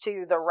talks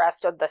to the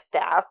rest of the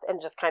staff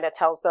and just kind of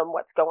tells them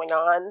what's going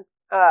on.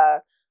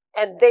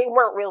 And they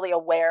weren't really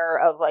aware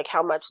of, like,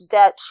 how much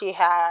debt she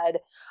had.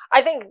 I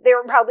think they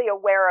were probably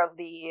aware of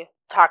the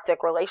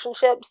toxic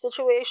relationship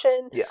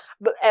situation. Yeah.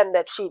 And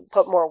that she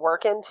put more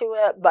work into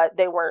it, but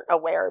they weren't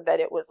aware that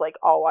it was, like,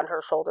 all on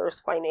her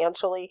shoulders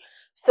financially.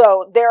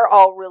 So they're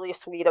all really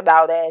sweet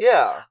about it.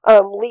 Yeah.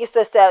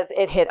 Lisa says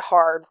it hit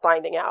hard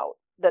finding out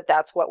that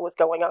that's what was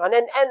going on.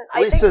 And I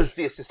Lisa's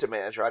the assistant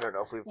manager. I don't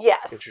know if we've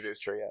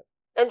introduced her yet.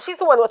 And she's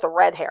the one with the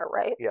red hair,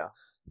 right? Yeah.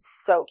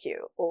 So cute.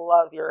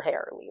 Love your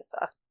hair,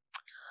 Lisa.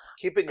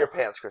 Keep it in your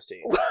pants,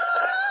 Christine.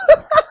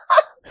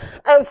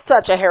 I'm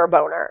such a hair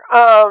boner.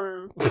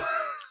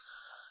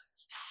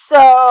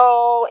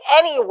 So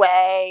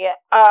anyway,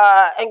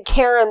 and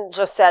Karen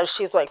just says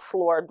she's, like,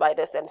 floored by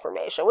this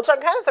information, which I'm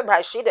kind of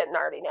surprised she didn't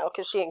already know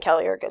because she and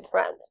Kelly are good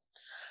friends.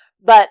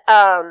 But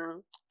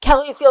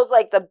Kelly feels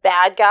like the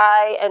bad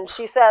guy, and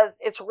she says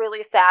it's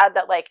really sad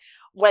that, like,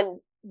 when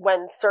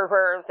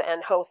servers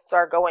and hosts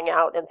are going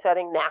out and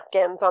setting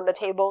napkins on the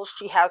tables,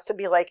 she has to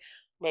be like,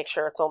 make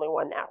sure it's only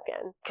one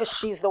napkin, because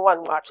she's the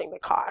one watching the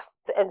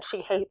costs, and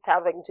she hates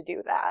having to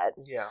do that.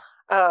 Yeah.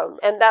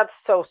 And that's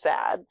so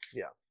sad.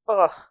 Yeah.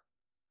 Ugh.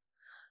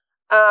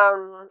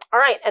 All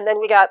right, and then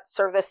we got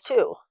service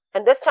 2.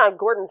 And this time,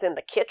 Gordon's in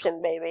the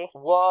kitchen, baby.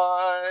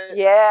 What?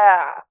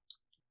 Yeah.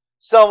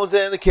 Someone's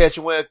in the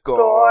kitchen with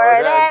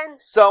Gordon.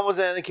 Someone's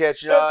in the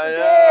kitchen. It's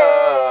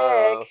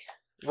Dick.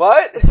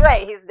 What? It's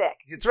right, he's Dick.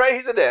 It's right,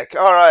 he's a dick.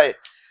 All right.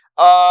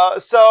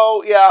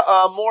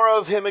 More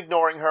of him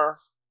ignoring her.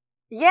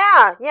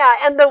 Yeah,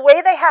 and the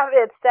way they have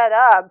it set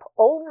up,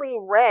 only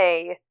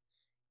Ray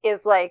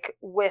is, like,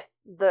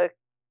 with the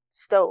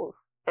stove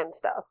and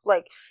stuff.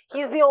 Like,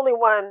 he's the only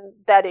one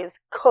that is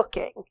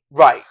cooking.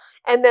 Right.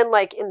 And then,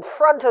 like, in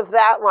front of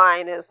that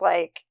line is,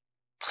 like,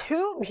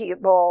 2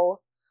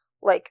 people,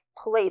 like,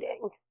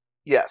 plating.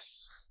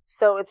 Yes.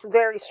 So it's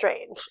very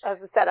strange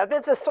as a setup.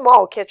 It's a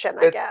small kitchen,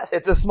 I guess.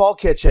 It's a small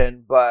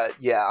kitchen, but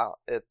yeah,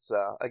 it's,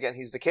 again,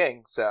 he's the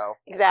king, so.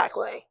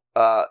 Exactly.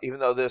 Even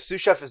though the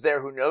sous chef is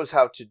there who knows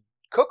how to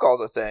cook all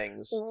the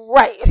things.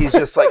 Right. He's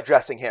just, like,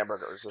 dressing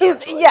hamburgers.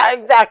 Yeah,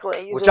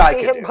 exactly. You Which just I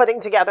see could him do. putting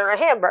together a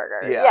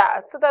hamburger. Yeah,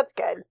 so that's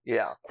good.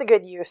 Yeah. It's a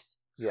good use.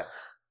 Yeah.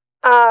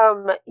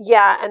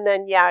 And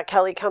then,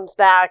 Kelly comes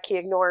back. He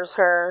ignores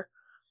her.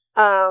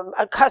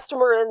 A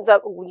customer ends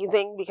up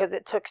leaving because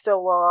it took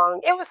so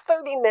long. It was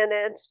 30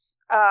 minutes.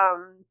 I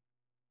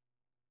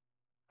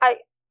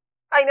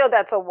know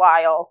that's a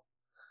while.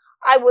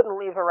 I wouldn't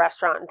leave a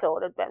restaurant until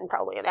it had been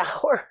probably an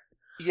hour.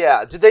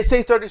 Yeah. Did they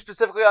say 30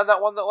 specifically on that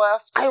one that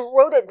left? I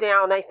wrote it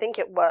down. I think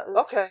it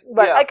was. Okay.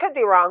 But I could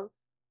be wrong.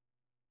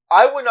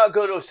 I would not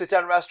go to a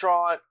sit-down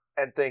restaurant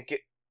and think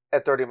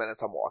at 30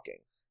 minutes I'm walking.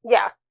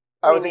 Yeah.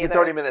 I would think in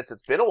 30 minutes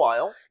it's been a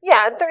while.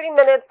 Yeah, in 30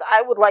 minutes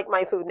I would like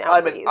my food now,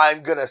 please.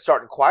 I'm going to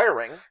start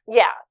inquiring.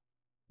 Yeah.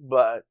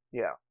 But,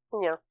 yeah.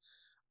 Yeah.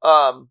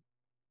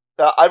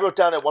 I wrote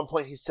down at one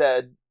point he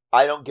said,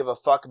 I don't give a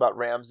fuck about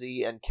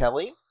Ramsey and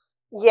Kelly.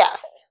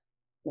 Yes.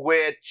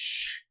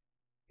 Which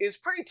is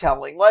pretty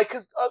telling. Like,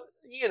 because,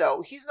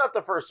 he's not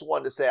the first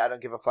one to say, I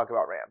don't give a fuck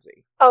about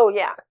Ramsey. Oh,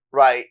 yeah.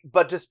 Right.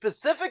 But to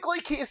specifically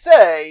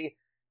say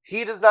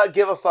he does not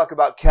give a fuck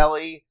about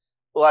Kelly,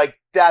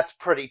 like, that's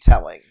pretty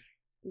telling.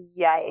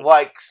 Yikes.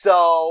 Like,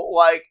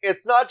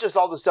 it's not just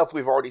all the stuff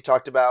we've already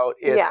talked about.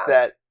 It's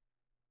that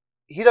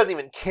he doesn't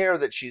even care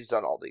that she's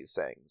done all these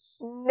things.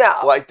 No.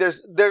 Like,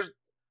 there's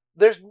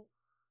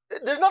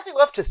nothing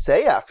left to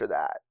say after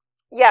that.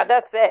 Yeah,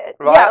 that's it.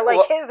 Right? Yeah,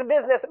 like, his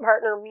business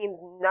partner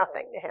means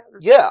nothing to him.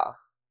 Yeah.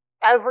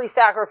 Every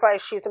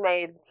sacrifice she's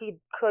made, he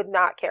could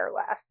not care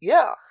less.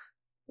 Yeah.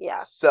 Yeah.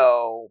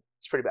 So,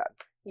 it's pretty bad.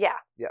 Yeah.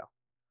 Yeah.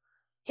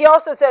 He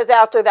also says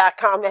after that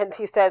comment,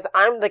 he says,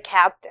 I'm the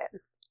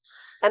captain.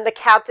 And the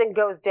captain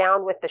goes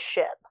down with the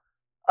ship.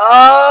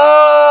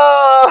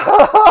 Oh!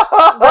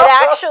 But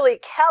actually,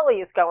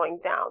 Kelly's going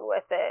down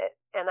with it.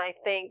 And I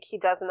think he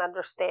doesn't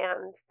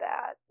understand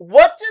that.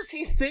 What does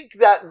he think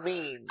that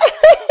means?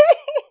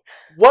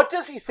 What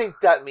does he think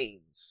that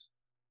means?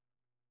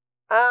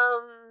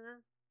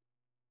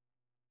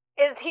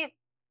 Is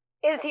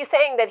he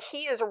saying that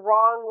he is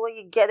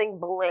wrongly getting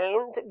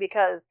blamed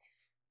because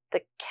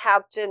the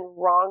captain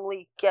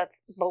wrongly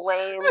gets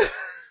blamed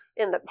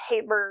in the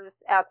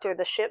papers after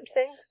the ship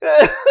sinks?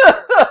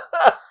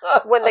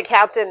 When the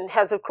captain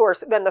has, of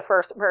course, been the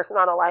first person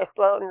on a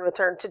lifeboat and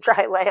returned to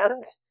dry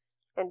land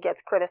and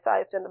gets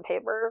criticized in the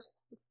papers?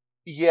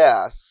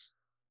 Yes.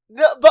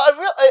 No, but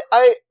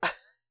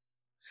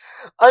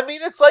I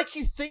mean, it's like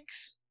he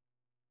thinks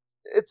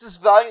it's this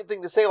valiant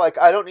thing to say, like,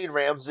 I don't need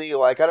Ramsay,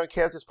 like, I don't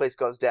care if this place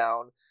goes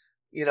down.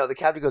 You know, the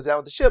captain goes down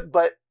with the ship,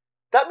 but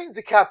that means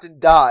the captain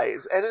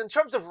dies. And in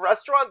terms of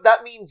restaurant,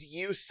 that means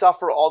you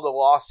suffer all the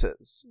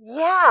losses.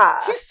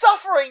 Yeah. He's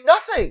suffering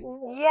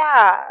nothing.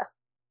 Yeah.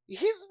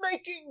 He's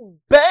making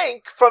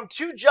bank from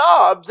 2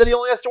 jobs that he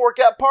only has to work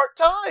at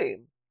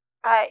part-time.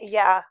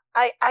 Yeah.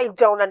 I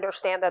don't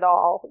understand at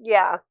all.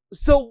 Yeah.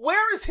 So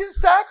where is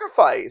his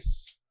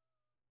sacrifice?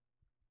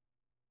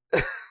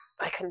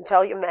 I couldn't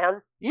tell you,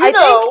 man.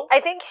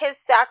 I think his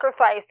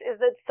sacrifice is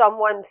that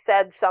someone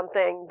said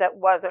something that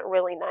wasn't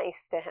really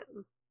nice to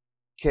him.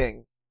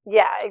 King.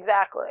 Yeah,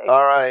 exactly.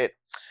 All right.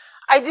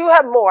 I do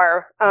have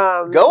more.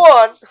 Go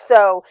on.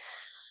 So,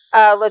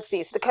 let's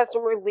see. So the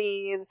customer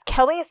leaves.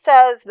 Kelly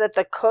says that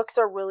the cooks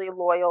are really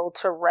loyal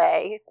to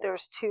Ray.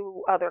 There's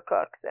 2 other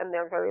cooks, and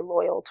they're very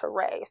loyal to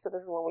Ray. So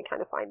this is when we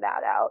kind of find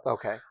that out.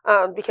 Okay.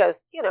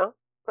 Because,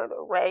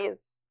 Ray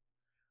is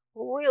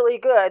really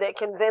good at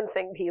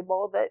convincing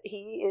people that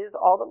he is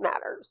all that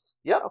matters.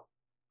 Yep. So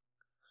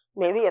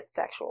maybe it's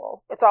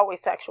sexual. It's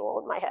always sexual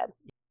in my head.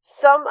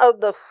 Some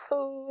of the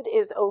food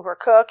is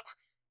overcooked.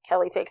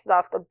 Kelly takes it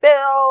off the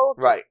bill.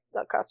 Right.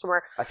 The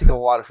customer. I think a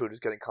lot of food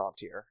is getting comped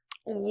here.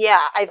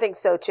 Yeah, I think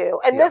so too.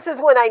 And this is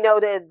when I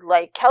noted,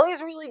 like,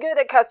 Kelly's really good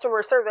at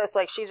customer service.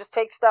 Like, she just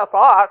takes stuff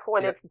off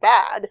when it's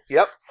bad.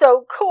 Yep.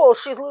 So, cool.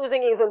 She's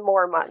losing even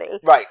more money.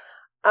 Right.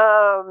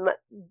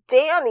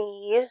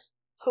 Danny,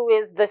 who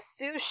is the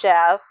sous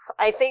chef,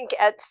 I think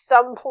at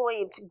some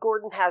point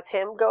Gordon has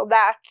him go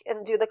back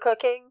and do the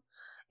cooking.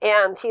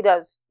 And he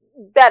does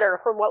better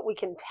from what we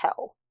can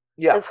tell.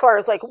 Yeah. As far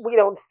as, like, we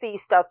don't see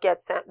stuff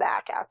get sent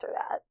back after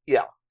that.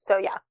 Yeah. So,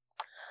 yeah.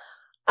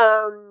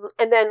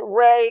 And then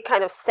Ray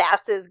kind of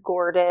sasses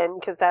Gordon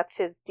because that's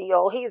his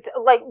deal. He's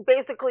like,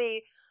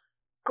 basically,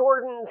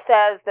 Gordon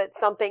says that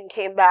something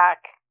came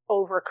back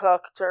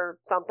overcooked or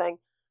something.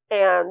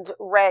 And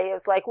Ray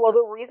is like, well,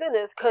 the reason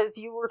is because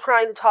you were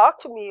trying to talk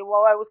to me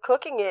while I was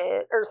cooking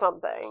it or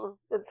something.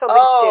 It's something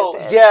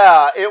stupid.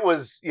 Yeah, it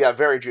was,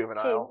 very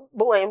juvenile. He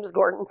blames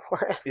Gordon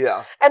for it.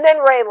 Yeah. And then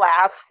Ray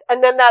laughs.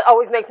 And then that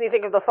always makes me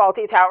think of the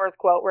Fawlty Towers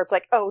quote where it's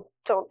like, oh,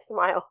 don't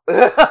smile.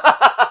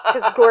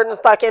 Because Gordon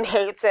fucking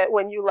hates it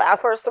when you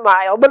laugh or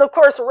smile. But of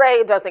course,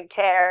 Ray doesn't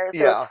care,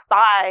 so it's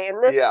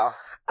fine. Yeah.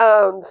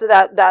 So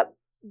that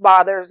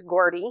bothers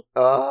Gordy.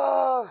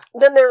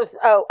 Then there's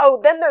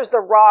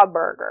the raw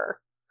burger.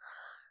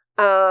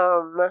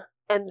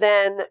 And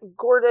then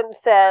Gordon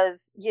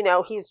says,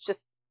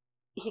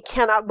 he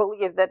cannot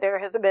believe that there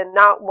has been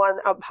not one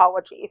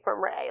apology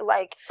from Ray.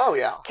 Like,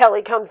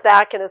 Kelly comes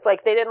back and is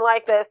like, they didn't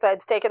like this, I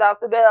had to take it off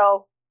the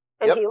bill.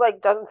 And he,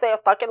 doesn't say a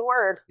fucking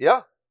word.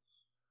 Yeah.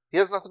 He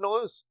has nothing to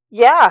lose.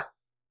 Yeah.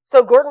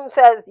 So Gordon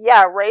says,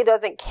 Ray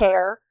doesn't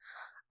care.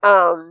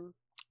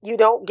 You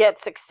don't get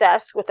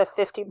success with a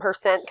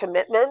 50%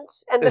 commitment.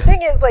 And the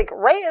thing is,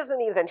 Ray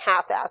isn't even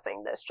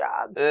half-assing this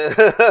job.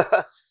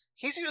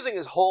 He's using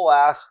his whole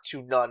ass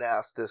to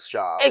non-ass this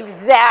job.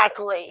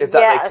 Exactly. If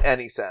that makes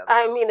any sense.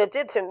 I mean, it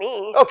did to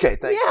me. Okay,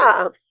 thank you.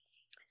 Yeah.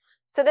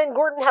 So then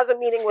Gordon has a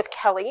meeting with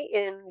Kelly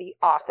in the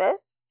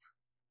office.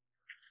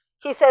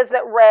 He says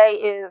that Ray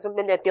is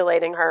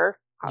manipulating her.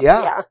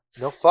 Yeah.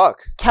 No fuck.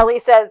 Kelly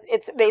says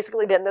it's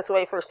basically been this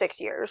way for 6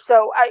 years.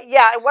 So,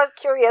 I was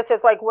curious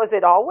if, was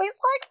it always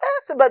like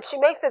this? But she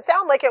makes it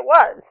sound like it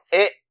was.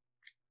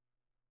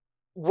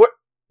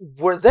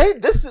 Were they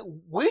this?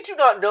 We do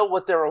not know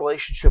what their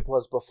relationship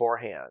was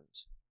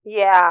beforehand.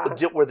 Yeah.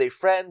 Were they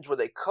friends? Were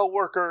they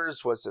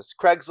coworkers? Was this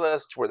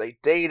Craigslist? Were they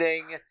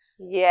dating?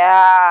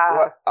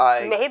 Yeah.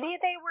 Maybe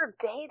they were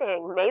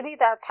dating. Maybe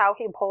that's how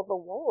he pulled the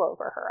wool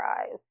over her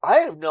eyes. I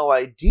have no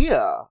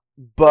idea.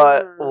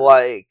 But,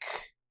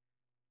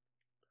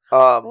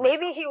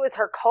 maybe he was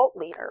her cult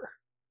leader.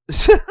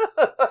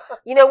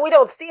 We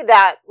don't see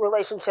that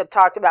relationship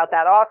talked about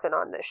that often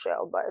on this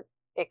show, but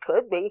it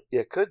could be.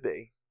 It could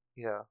be.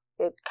 Yeah.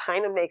 it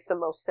kind of makes the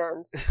most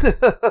sense.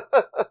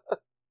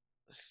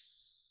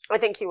 I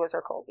think he was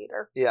her cult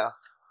leader. Yeah.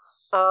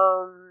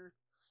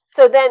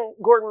 So then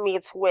Gordon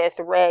meets with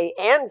Ray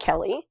and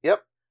Kelly.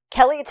 Yep.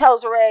 Kelly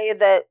tells Ray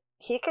that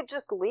he could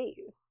just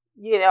leave.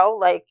 You know,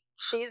 like,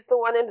 she's the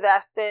one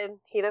invested.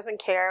 He doesn't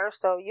care,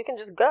 so you can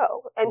just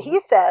go. And he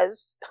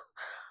says,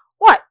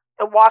 what?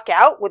 And walk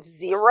out with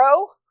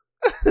zero?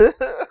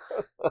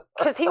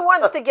 Because he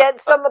wants to get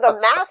some of the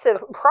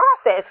massive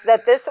profits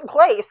that this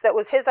place that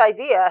was his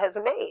idea has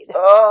made.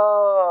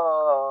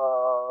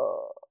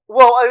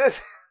 Well,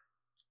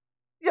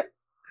 yeah,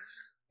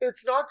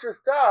 it's not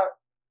just that.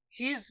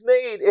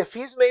 If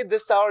he's made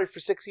this salary for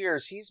 6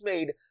 years, he's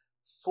made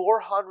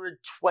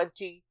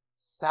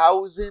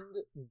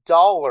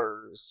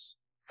 $420,000.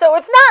 So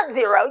it's not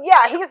zero.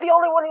 Yeah, he's the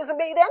only one who's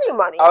made any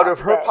money out of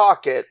her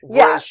pocket,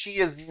 whereas she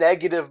is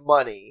negative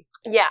money.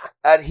 Yeah.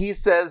 And he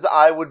says,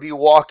 I would be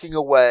walking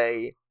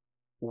away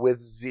with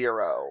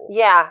zero.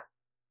 Yeah.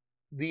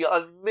 The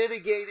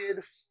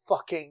unmitigated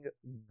fucking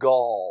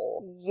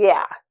gall.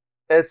 Yeah.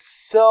 It's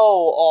so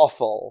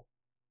awful.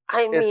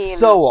 I mean... It's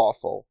so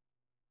awful.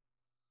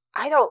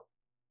 I don't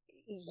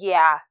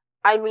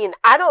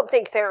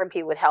think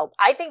therapy would help.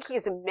 I think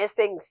he's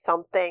missing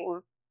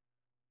something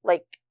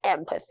like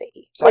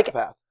empathy.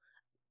 Psychopath. Like,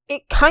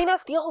 it kind of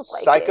feels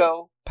like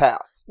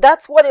Psychopath.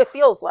 That's what it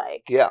feels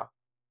like. Yeah.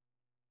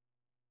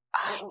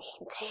 I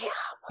mean, damn.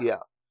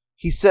 Yeah.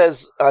 He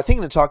says, I think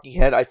in the talking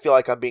head, I feel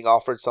like I'm being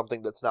offered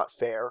something that's not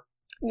fair.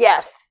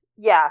 Yes.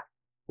 Yeah.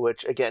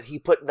 Which, again, he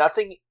put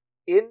nothing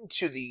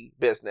into the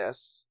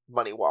business,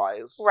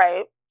 money-wise.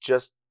 Right.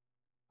 Just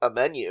a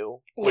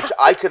menu, which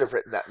I could have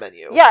written that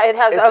menu. Yeah, it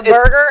has a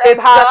burger and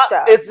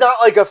pasta. It's not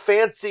like a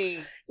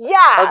fancy,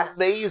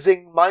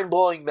 amazing,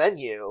 mind-blowing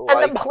menu.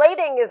 And the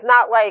plating is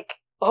not like,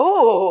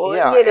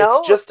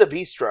 it's just a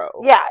bistro.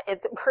 Yeah,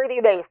 it's pretty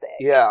basic.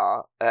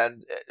 Yeah,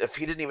 and if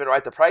he didn't even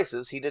write the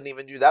prices, he didn't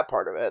even do that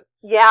part of it.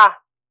 Yeah.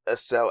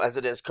 So, as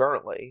it is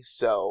currently.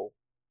 So,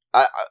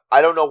 I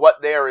don't know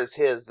what there is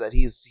his that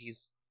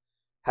he's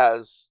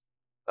has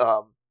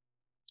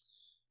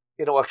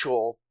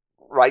intellectual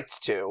rights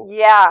to.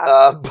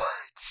 Yeah. But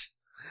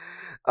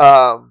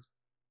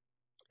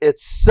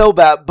it's so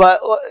bad.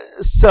 But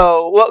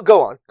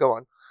go on.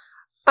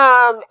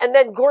 And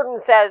then Gordon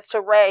says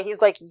to Ray,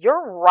 he's like,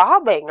 "You're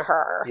robbing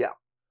her." Yeah.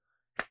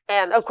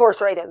 And of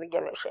course Ray doesn't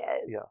give a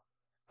shit. Yeah.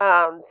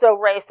 So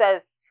Ray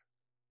says,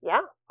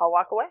 "Yeah, I'll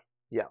walk away."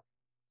 Yeah.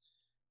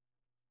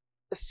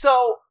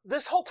 So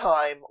this whole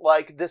time,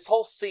 like this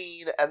whole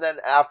scene, and then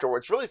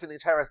afterwards, really for the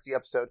entire rest of the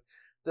episode,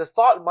 the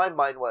thought in my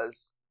mind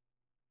was,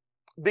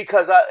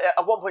 because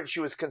at one point she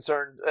was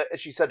concerned,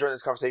 she said during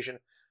this conversation,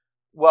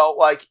 well,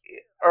 like,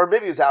 or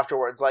maybe it was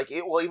afterwards, like,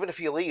 well, even if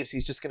he leaves,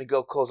 he's just going to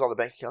go close all the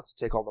bank accounts and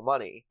take all the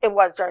money. It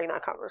was during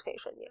that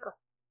conversation, yeah.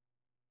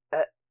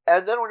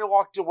 And then when he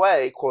walked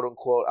away, quote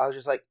unquote, I was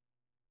just like,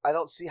 I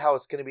don't see how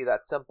it's going to be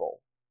that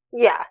simple.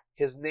 Yeah.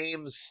 His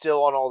name's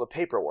still on all the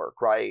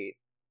paperwork, right?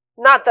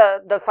 Not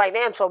the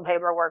financial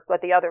paperwork,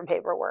 but the other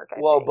paperwork, I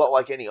think. But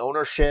like any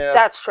ownership.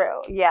 That's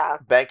true, yeah.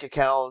 Bank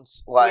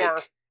accounts,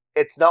 like,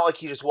 it's not like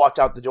he just walked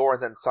out the door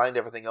and then signed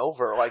everything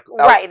over, like,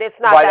 right,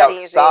 it's not right that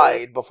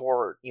outside easy.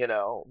 before he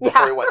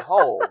went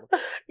home.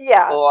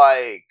 Yeah.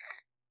 Like,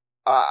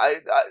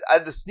 I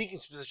had the sneaking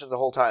suspicion the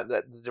whole time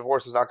that the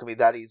divorce is not going to be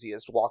that easy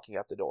as walking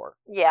out the door.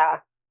 Yeah.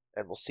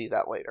 And we'll see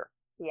that later.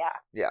 Yeah.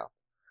 Yeah.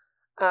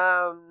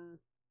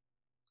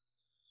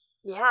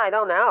 Yeah, I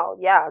don't know.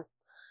 Yeah.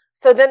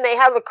 So then they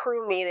have a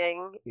crew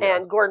meeting,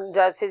 and Gordon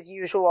does his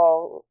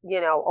usual,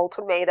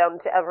 ultimatum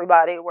to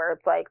everybody where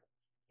it's like,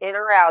 in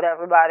or out,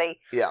 everybody.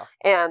 Yeah.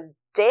 And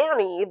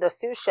Danny, the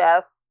sous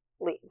chef,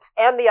 leaves.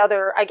 And the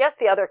other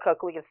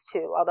cook leaves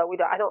too, although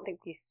I don't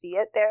think we see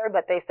it there,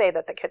 but they say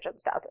that the kitchen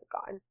staff is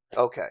gone.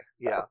 Okay.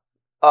 So.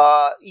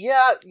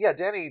 Yeah,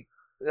 Danny,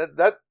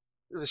 that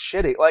was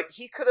shitty. Like,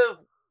 he could have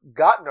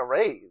gotten a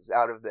raise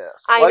out of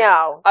this. I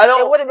know.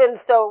 It would have been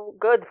so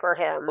good for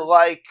him.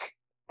 Like,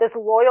 this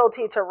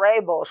loyalty to Ray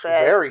bullshit.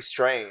 Very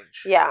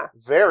strange. Yeah.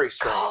 Very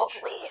strange. Cult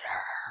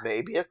leader.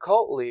 Maybe a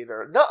cult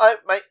leader. No,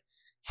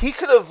 he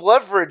could have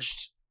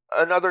leveraged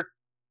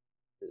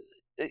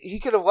he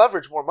could have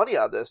leveraged more money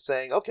out of this,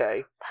 saying,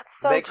 okay, that's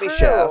so make true. me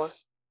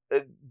chef,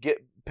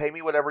 pay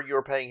me whatever you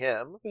were paying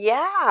him.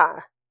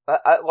 Yeah.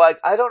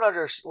 I don't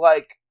understand,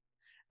 like,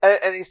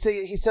 and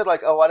he said,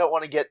 like, oh, I don't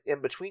want to get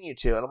in between you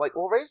two. And I'm like,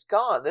 well, Ray's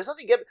gone. There's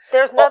nothing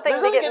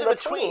to get in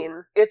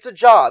between. It's a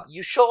job.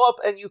 You show up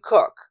and you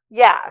cook.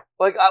 Yeah.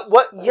 Like,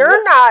 what?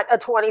 You're not a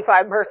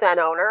 25%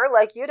 owner.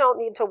 Like, you don't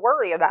need to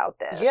worry about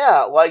this.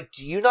 Yeah. Like,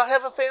 do you not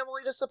have a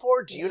family to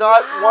support? Do you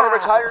not want to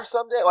retire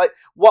someday? Like,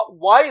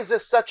 why is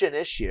this such an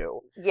issue?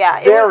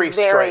 Yeah. It was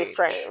very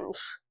strange.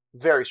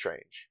 Very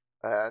strange.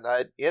 And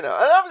we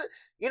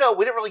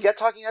didn't really get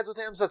talking heads with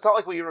him, so it's not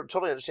like we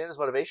totally understand his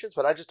motivations,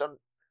 but I just don't.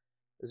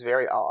 It's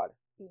very odd.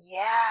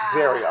 Yeah.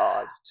 Very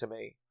odd to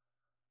me.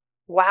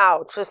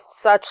 Wow,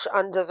 just such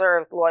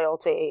undeserved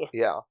loyalty.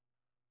 Yeah.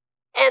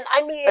 And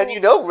I mean...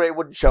 And Ray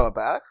wouldn't show it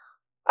back.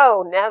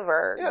 Oh,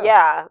 never.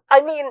 Yeah.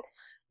 I mean,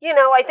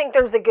 I think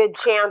there's a good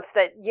chance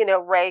that,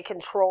 Ray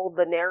controlled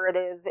the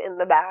narrative in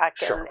the back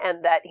Sure.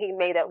 and that he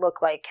made it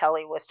look like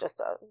Kelly was just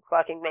a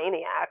fucking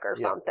maniac or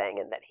Yeah. something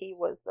and that he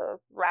was the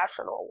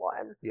rational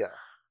one. Yeah.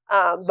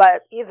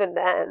 But even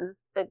then,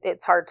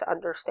 it's hard to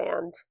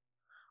understand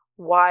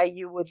why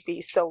you would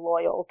be so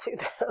loyal to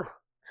them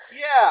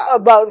Yeah.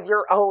 above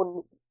your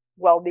own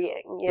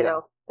well-being, you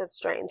know? It's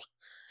strange.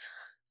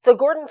 So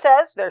Gordon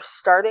says they're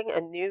starting a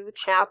new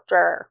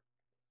chapter.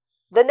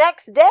 The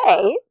next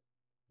day,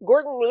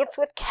 Gordon meets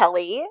with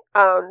Kelly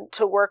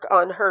to work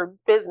on her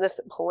business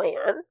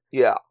plan.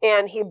 Yeah.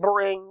 And he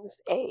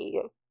brings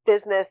a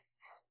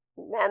business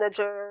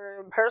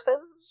manager person.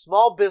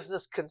 Small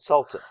business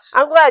consultant.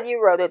 I'm glad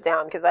you wrote it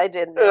down because I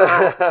did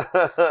not.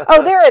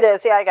 Oh, there it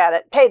is. Yeah, I got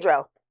it.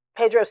 Pedro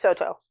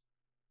Soto.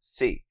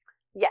 C.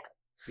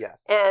 Yes.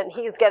 Yes. And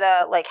he's going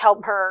to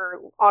help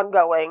her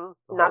ongoing,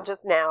 not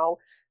just now,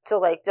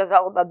 to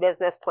develop a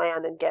business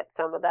plan and get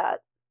some of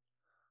that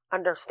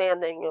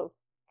understanding of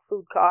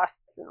food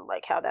costs and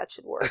how that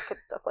should work and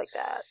stuff like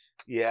that.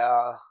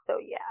 Yeah. So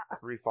yeah.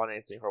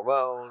 Refinancing her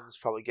loans,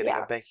 probably getting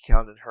a bank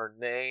account in her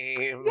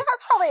name. Yeah,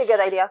 that's probably a good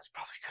idea. That's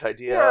probably a good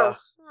idea. Yeah.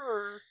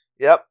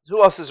 Yep.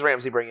 Who else does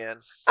Ramsay bring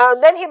in?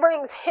 Then he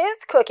brings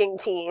his cooking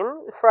team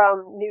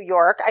from New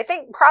York. I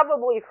think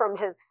probably from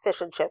his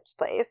fish and chips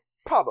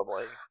place.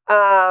 Probably.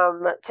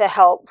 To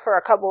help for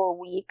a couple of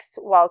weeks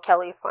while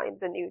Kelly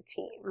finds a new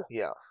team.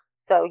 Yeah.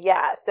 So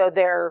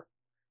they're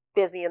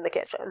busy in the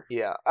kitchen.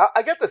 Yeah.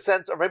 I get the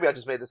sense, or maybe I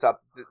just made this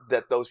up,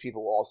 that those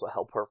people will also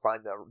help her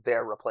find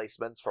their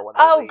replacements for when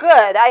they leave.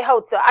 Good. I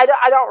hope so. I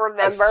don't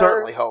remember. I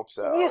certainly hope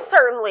so. You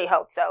certainly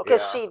hope so,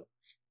 because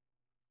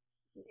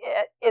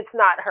it's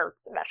not her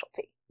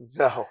specialty.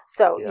 No.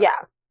 So,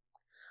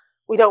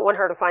 we don't want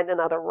her to find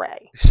another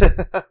Ray.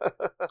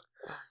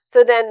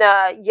 So then,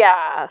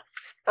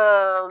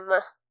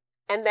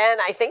 and then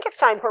I think it's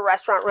time for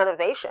restaurant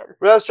renovation.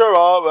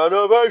 Restaurant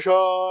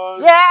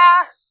renovation.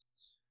 Yeah.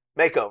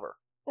 Makeover.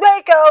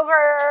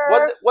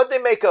 What they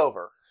make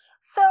over?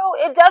 So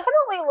it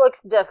definitely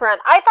looks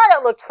different. I thought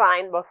it looked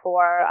fine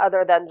before,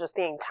 other than just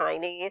being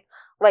tiny.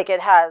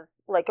 It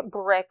has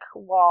brick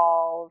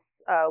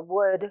walls,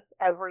 wood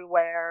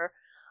everywhere.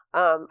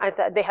 I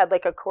thought they had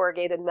a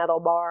corrugated metal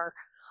bar.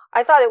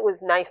 I thought it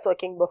was nice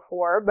looking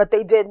before, but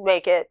they did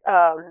make it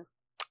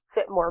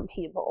fit more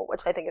people,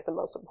 which I think is the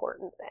most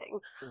important thing.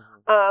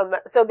 Mm-hmm.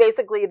 So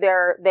basically, they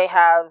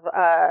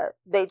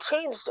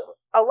changed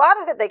a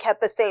lot of it. They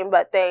kept the same,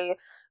 but they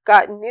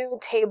got new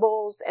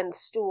tables and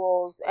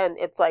stools, and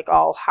it's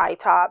all high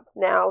top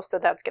now, so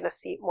that's going to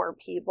seat more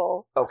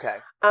people. Okay.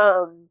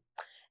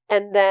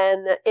 And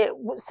then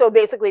so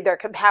basically their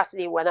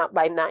capacity went up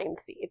by 9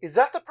 seats. Is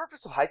that the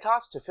purpose of high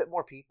tops, to fit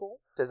more people?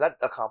 Does that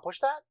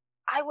accomplish that?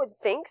 I would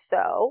think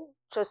so,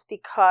 just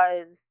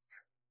because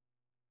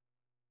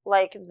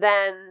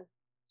then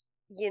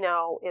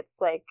it's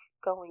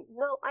going,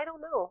 no, I don't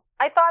know.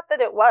 I thought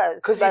that it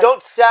was. Because you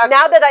don't stack...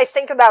 Now that I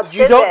think about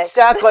physics... You don't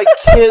stack,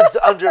 kids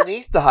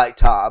underneath the high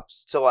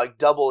tops to,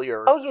 double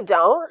your... Oh, you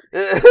don't?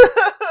 I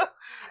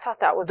thought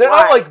that was They're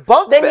why. not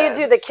bunk then beds.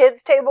 You do the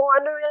kids' table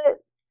under it?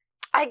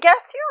 I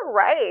guess you're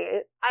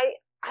right. I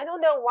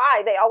don't know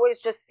why. They always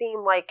just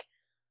seem,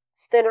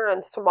 thinner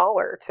and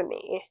smaller to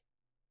me.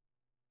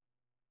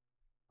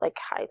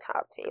 High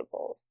top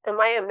tables. Am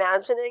I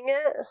imagining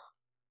it?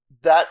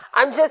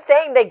 I'm just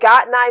saying they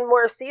got 9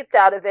 more seats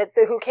out of it,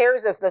 so who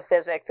cares if the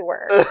physics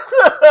work?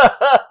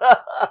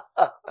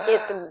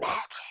 It's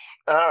magic.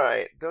 All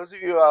right. Those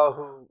of you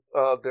who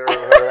are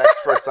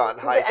experts on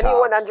high tops. Does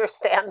anyone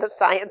understand the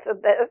science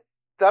of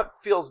this? That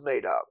feels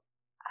made up.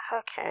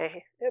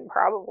 Okay.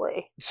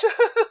 Probably.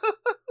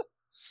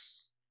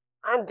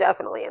 I'm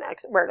definitely an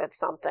expert at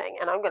something,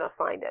 and I'm going to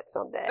find it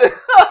someday.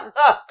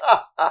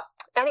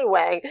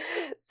 Anyway,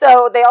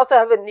 so they also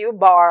have a new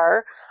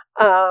bar,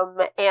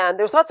 and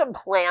there's lots of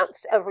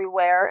plants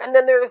everywhere. And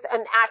then there's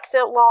an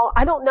accent wall.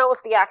 I don't know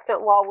if the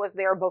accent wall was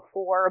there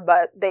before,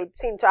 but they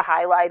seem to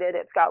highlight it.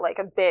 It's got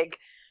a big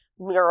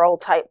mural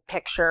type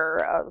picture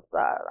of,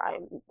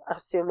 I'm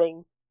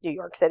assuming, New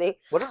York City.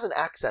 What is an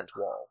accent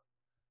wall?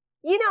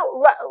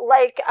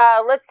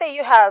 Let's say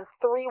you have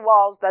 3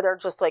 walls that are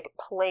just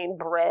plain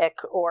brick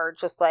or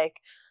just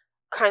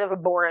kind of a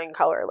boring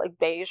color, like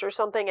beige or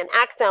something. An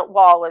accent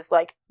wall is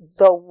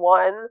the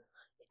one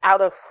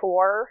out of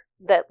 4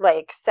 that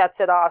sets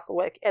it off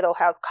with, it'll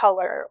have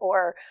color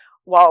or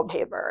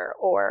wallpaper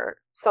or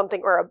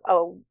something, or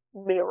a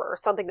mirror,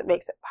 something that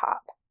makes it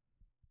pop.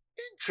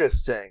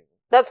 Interesting.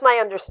 That's my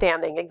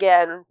understanding.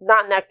 Again,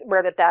 not an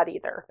expert at that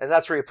either. And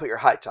that's where you put your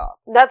high top.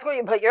 That's where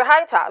you put your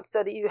high top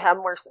so that you have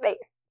more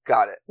space.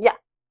 Got it. Yeah.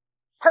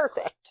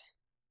 Perfect.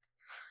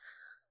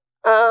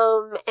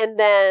 And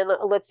then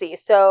let's see.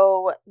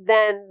 So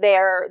then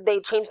they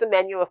change the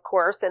menu, of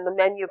course, and the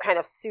menu kind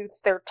of suits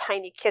their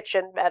tiny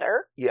kitchen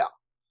better. Yeah.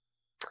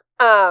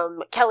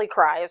 Kelly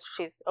cries.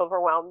 She's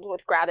overwhelmed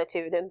with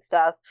gratitude and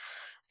stuff.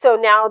 So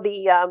now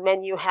the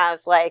menu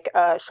has a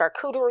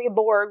charcuterie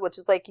board, which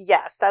is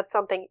yes, that's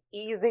something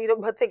easy to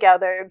put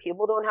together.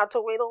 People don't have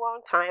to wait a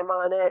long time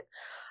on it.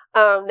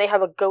 They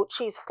have a goat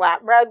cheese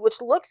flatbread,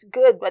 which looks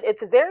good, but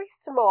it's very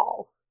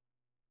small.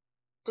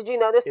 Did you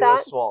notice that? It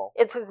is small.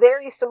 It's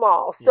very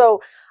small.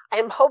 So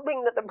I'm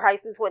hoping that the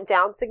prices went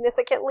down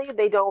significantly.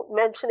 They don't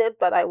mention it,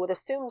 but I would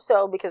assume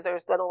so because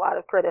there's been a lot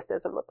of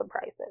criticism with the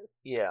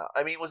prices. Yeah.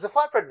 I mean, was the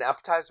flatbread an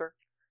appetizer?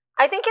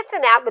 I think it's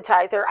an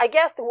appetizer. I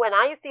guess when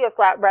I see a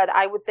flatbread,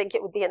 I would think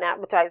it would be an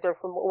appetizer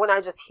when I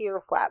just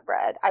hear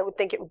flatbread, I would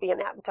think it would be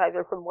an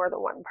appetizer for more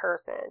than one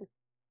person.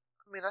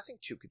 I mean, I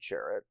think two could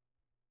share it.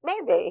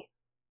 Maybe.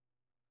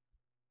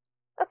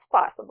 That's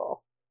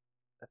possible.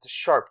 That's a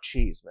sharp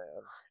cheese,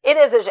 man. It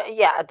is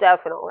yeah,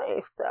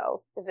 definitely.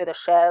 So, is it a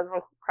Chev?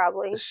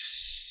 Probably.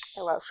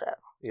 I love Chev.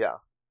 Yeah.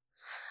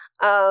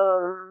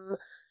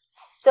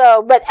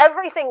 So, but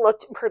everything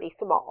looked pretty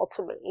small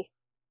to me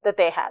that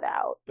they had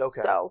out.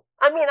 Okay. So,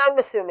 I mean, I'm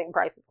assuming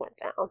prices went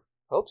down.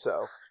 Hope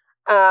so.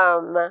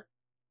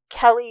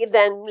 Kelly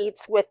then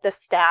meets with the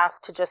staff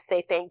to just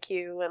say thank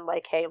you and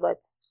like, hey,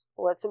 let's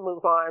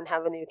move on,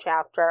 have a new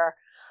chapter.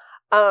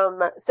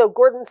 So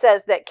Gordon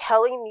says that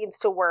Kelly needs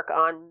to work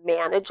on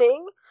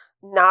managing,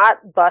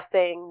 not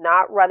bussing,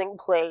 not running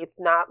plates,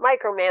 not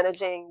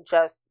micromanaging,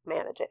 just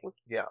managing.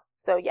 Yeah.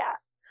 So yeah.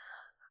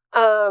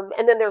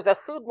 And then there's a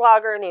food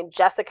blogger named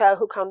Jessica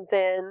who comes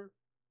in.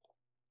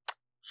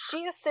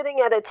 She's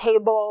sitting at a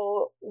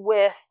table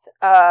with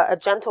a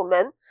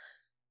gentleman,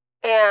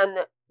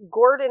 and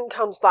Gordon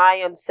comes by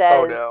and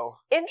says, "Oh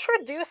no.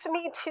 Introduce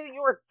me to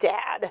your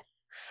dad."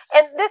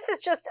 And this is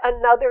just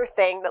another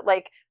thing that,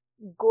 like,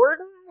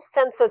 Gordon's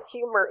sense of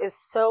humor is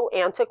so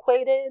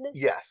antiquated.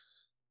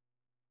 Yes.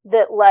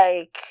 That,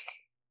 like,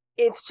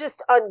 it's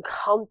just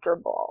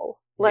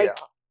uncomfortable. Like,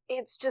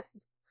 it's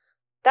just,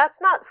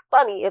 that's not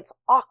funny, it's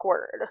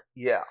awkward.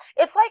 Yeah.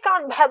 It's like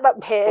on Peppa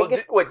Pig. Well,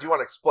 wait, do you want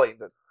to explain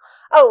that?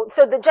 Oh,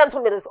 so the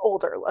gentleman is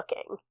older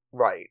looking.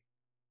 Right.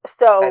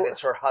 So, and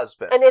it's her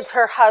husband. And it's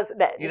her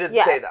husband. You didn't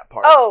say that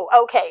part. Oh,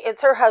 okay.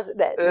 It's her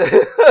husband.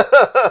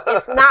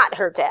 It's not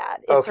her dad.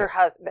 It's her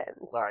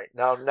husband. All right.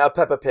 Now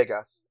Peppa Pig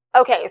us.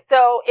 Okay,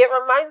 so it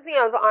reminds me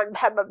of on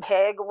Peppa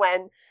Pig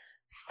when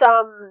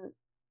some,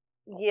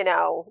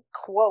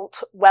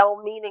 quote,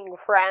 well-meaning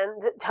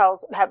friend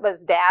tells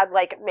Peppa's dad,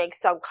 like, makes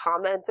some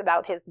comment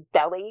about his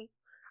belly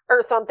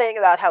or something,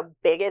 about how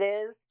big it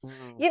is.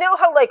 Mm. You know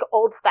how, like,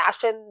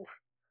 old-fashioned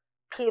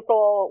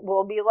people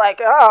will be like,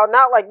 oh,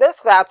 not like this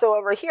fatso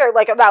over here,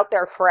 like about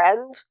their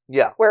friend.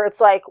 Yeah. Where it's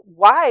like,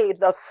 why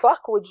the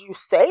fuck would you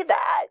say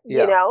that?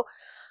 Yeah. You know?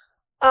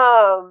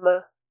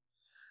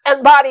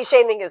 And body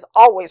shaming is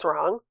always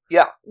wrong.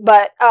 Yeah.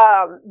 But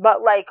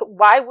like,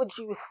 why would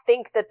you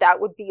think that that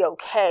would be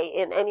okay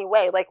in any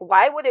way? Like,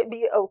 why would it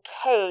be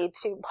okay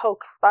to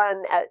poke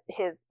fun at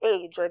his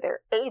age or their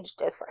age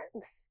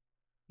difference?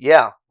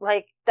 Yeah.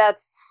 Like,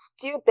 that's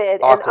stupid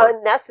awkward. And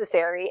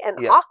unnecessary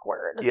and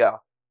awkward. Yeah.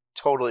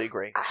 Totally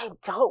agree. I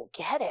don't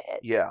get it.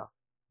 Yeah.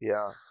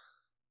 Yeah.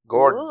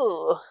 Gordon.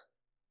 Ooh.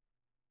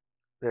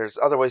 There's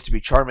other ways to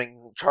be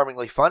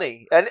charmingly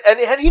funny. And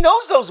he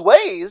knows those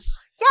ways.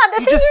 Yeah,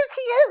 the thing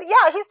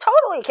is, he's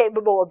totally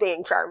capable of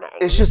being charming.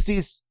 It's just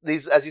these,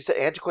 as you said,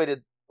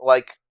 antiquated,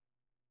 like,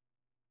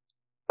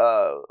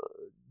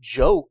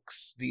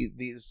 jokes,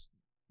 these,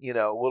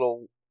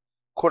 little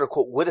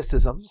quote-unquote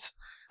witticisms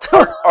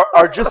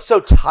are just so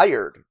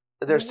tired.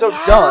 They're so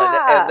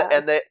done,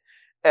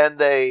 and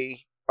they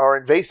are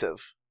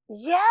invasive.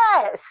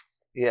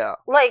 Yes. Yeah.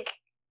 Like,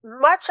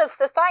 much of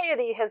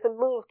society has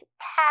moved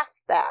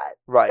past that.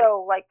 Right.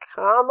 So, like,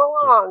 come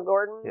along,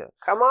 Gordon. Yeah.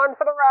 Come on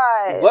for the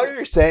ride. What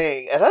you're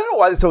saying, and I don't know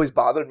why this always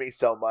bothered me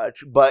so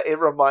much, but it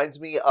reminds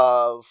me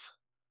of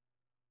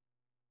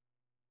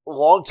a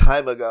long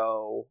time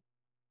ago,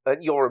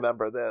 and you'll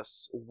remember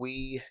this,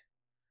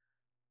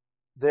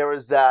 there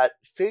was that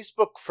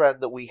Facebook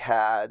friend that we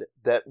had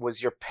that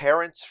was your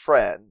parents'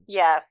 friend.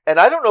 Yes. And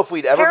I don't know if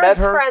we'd ever met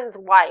her. Parents' friend's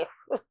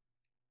wife.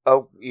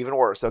 Oh, even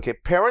worse. Okay,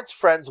 parents'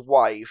 friend's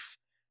wife,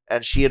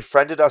 and she had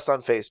friended us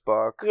on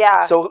Facebook.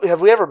 Yeah. So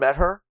have we ever met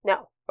her?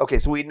 No. Okay,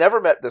 so we never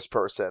met this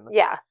person.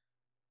 Yeah.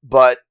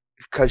 But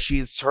because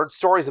she's heard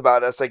stories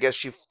about us, I guess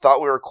she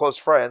thought we were close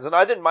friends, and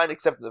I didn't mind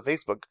accepting the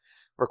Facebook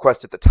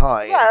request at the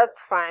time. Yeah,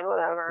 that's fine,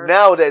 whatever.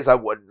 Nowadays, I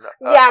wouldn't.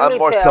 Yeah, I'm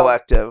more too.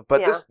 Selective,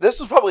 but this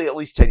was probably at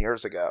least 10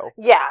 years ago.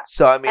 Yeah,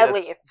 so I mean, at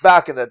it's least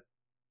back in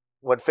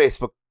when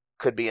Facebook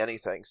could be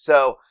anything.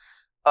 So,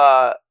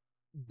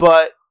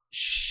 but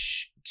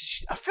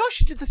I feel like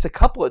she did this a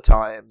couple of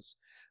times.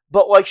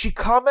 But, like, she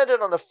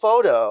commented on a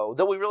photo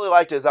that we really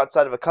liked. It was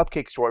outside of a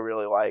cupcake store we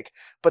really like.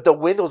 But the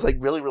wind was, like,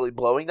 really, really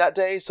blowing that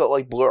day. So it,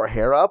 like, blew her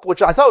hair up,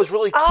 which I thought was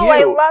really cute. Oh,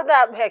 I love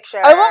that picture.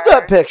 I love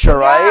that picture,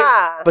 right?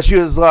 Yeah. But she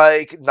was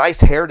like,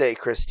 nice hair day,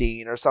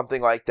 Christine, or something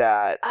like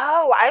that.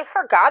 Oh, I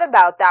forgot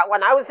about that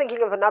one. I was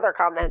thinking of another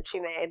comment she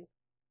made.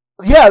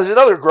 Yeah, there's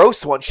another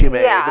gross one she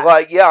made. Yeah.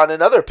 Like, on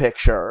another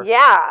picture.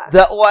 Yeah.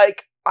 That,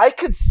 like, I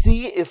could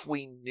see if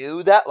we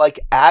knew that, like,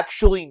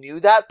 actually knew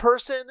that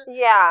person.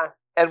 Yeah.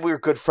 And we were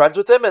good friends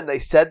with them, and they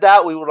said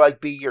that, we would,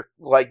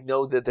 like,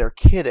 know that they're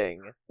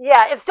kidding.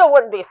 Yeah, it still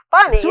wouldn't be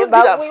funny,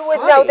 but we would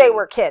know they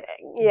were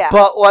kidding. Yeah.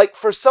 But, like,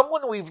 for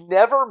someone we've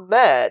never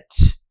met,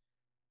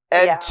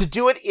 And to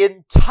do it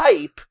in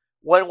type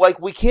when, like,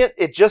 we can't,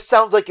 it just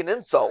sounds like an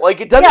insult. Like,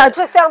 it doesn't. Yeah, it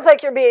just sounds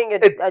like you're being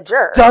a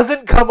jerk.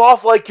 Doesn't come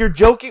off like you're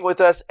joking with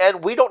us,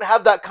 and we don't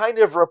have that kind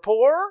of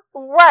rapport.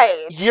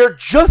 Right. You're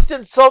just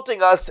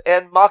insulting us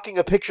and mocking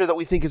a picture that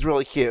we think is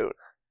really cute.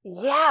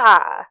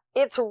 Yeah.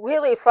 It's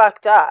really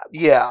fucked up.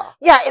 Yeah.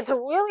 Yeah, it's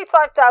really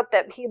fucked up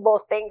that people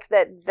think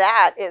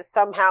that is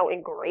somehow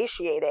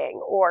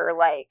ingratiating, or,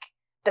 like,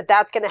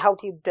 that's going to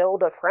help you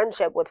build a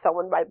friendship with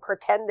someone by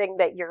pretending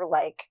that you're,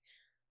 like,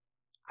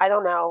 I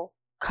don't know,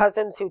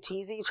 cousins who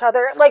tease each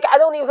other. Like, I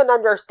don't even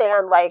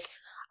understand. Like,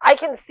 I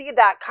can see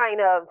that kind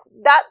of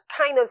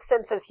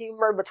sense of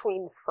humor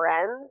between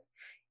friends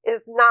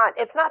it's not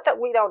that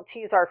we don't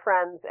tease our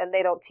friends and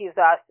they don't tease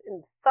us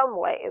in some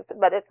ways,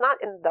 but it's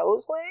not in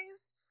those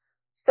ways.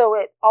 So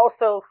it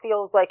also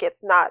feels like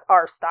it's not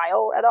our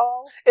style at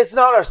all. It's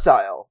not our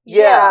style.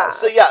 Yeah.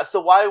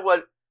 So why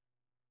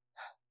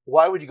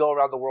would you go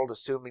around the world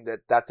assuming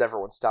that that's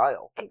everyone's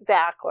style?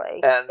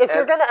 Exactly. And if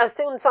you're going to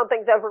assume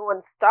something's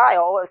everyone's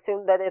style,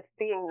 assume that it's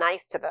being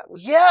nice to them.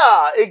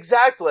 Yeah,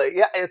 exactly.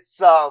 Yeah, it's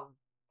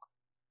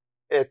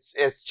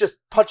just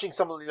punching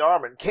someone in the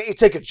arm and can't you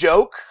take a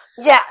joke?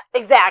 Yeah,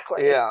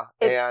 exactly. Yeah.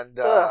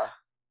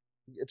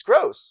 It's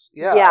gross.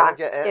 Yeah. Yeah,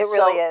 it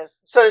really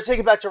is. So to take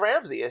it back to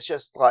Ramsey, it's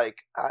just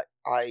like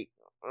like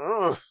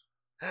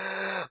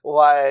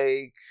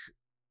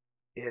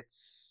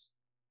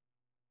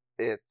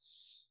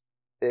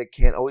it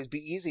can't always be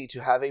easy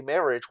to have a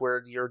marriage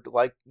where you're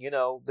like,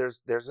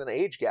 there's an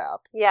age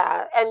gap.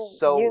 Yeah, and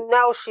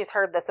so, she's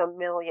heard this a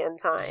million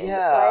times.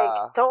 Yeah.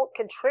 Like, don't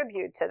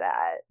contribute to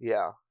that.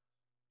 Yeah.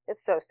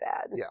 It's so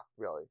sad. Yeah,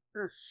 really.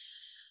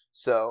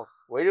 So,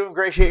 way to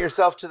ingratiate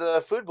yourself to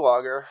the food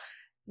blogger.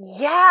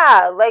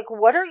 Yeah, like,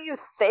 what are you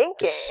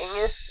thinking?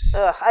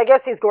 Ugh, I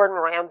guess he's Gordon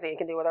Ramsay. He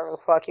can do whatever the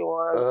fuck he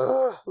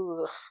wants.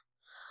 Ugh.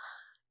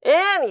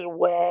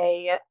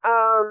 Anyway,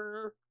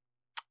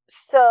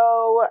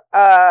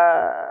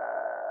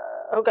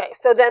 okay,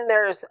 so then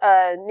there's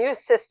a new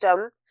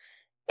system,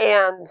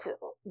 and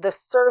the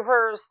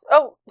servers...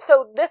 Oh,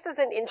 so this is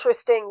an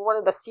interesting, one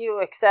of the few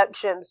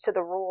exceptions to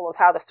the rule of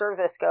how the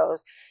service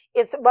goes.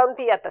 It's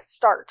bumpy at the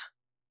start,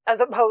 as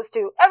opposed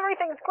to,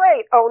 everything's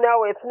great. Oh,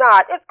 no, it's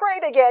not. It's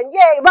great again.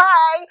 Yay,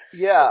 bye!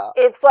 Yeah.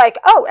 It's like,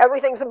 oh,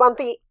 everything's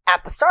bumpy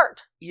at the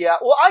start. Yeah,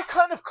 well, I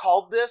kind of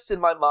called this in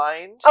my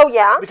mind. Oh,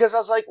 yeah? Because I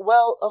was like,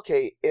 well,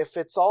 okay, if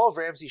it's all of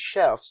Ramsay's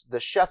chefs,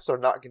 the chefs are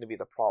not going to be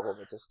the problem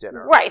at this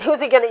dinner. Right,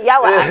 who's he going to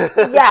yell at?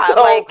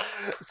 Yeah,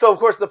 So, of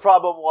course, the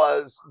problem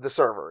was the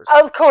servers.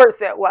 Of course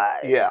it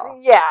was. Yeah.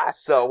 Yeah.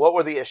 So, what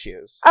were the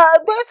issues?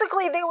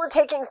 Basically, they were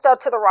taking stuff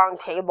to the wrong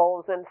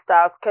tables and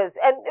stuff,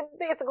 and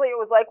basically it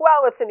was like,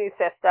 well, it's a new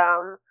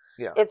system.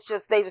 Yeah. It's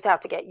just, they just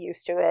have to get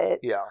used to it.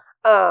 Yeah.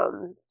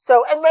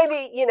 So, and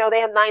maybe, they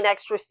had 9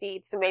 extra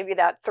seats, and maybe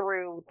that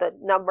threw the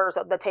numbers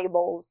of the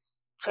tables,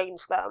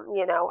 changed them,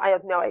 I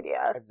have no idea.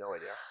 I have no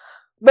idea.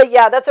 But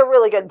yeah, that's a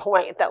really good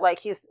point, that,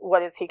 like,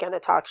 what is he going to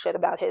talk shit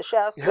about his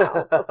chefs?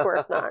 No, of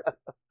course not.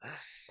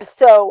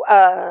 So,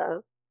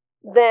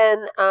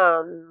 then,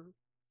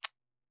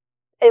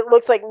 it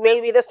looks like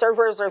maybe the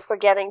servers are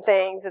forgetting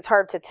things. It's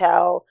hard to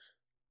tell.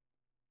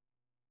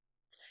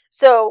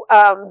 So,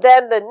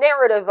 then the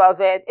narrative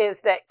of it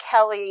is that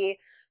Kelly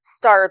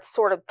starts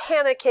sort of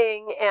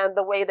panicking, and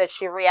the way that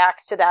she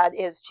reacts to that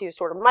is to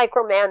sort of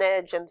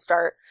micromanage and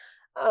start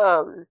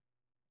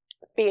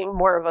being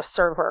more of a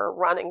server,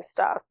 running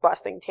stuff,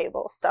 busting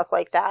tables, stuff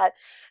like that.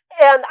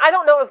 And I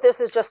don't know if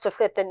this is just to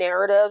fit the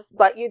narrative,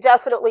 but you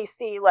definitely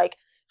see, like,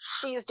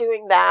 she's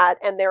doing that,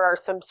 and there are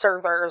some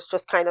servers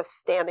just kind of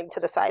standing to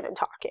the side and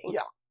talking.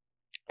 Yeah.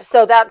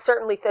 So that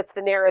certainly fits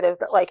the narrative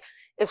that, like,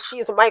 if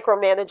she's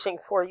micromanaging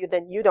for you,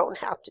 then you don't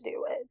have to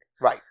do it.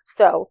 Right.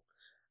 So,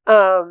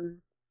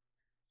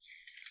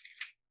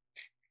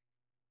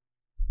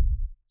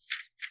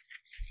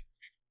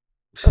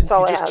 that's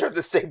all I have. You just turned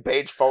the same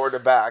page forward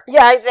and back.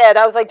 Yeah, I did.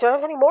 I was like, do I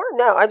have any more?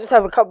 No, I just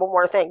have a couple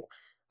more things.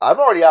 I'm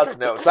already out of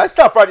notes. I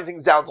stopped writing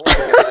things down to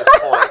this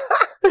point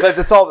because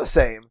it's all the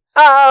same.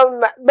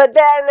 But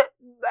then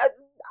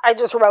I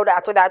just wrote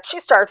after that, she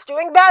starts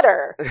doing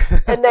better.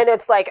 And then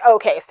it's like,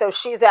 okay, so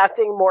she's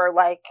acting more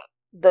like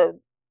the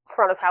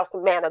front of house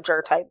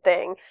manager type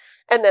thing.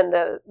 And then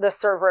the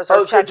servers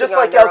are checking just on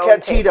like their El own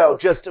Cantito,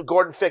 tables. Just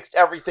Gordon fixed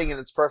everything and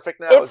it's perfect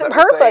now? It's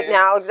perfect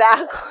now,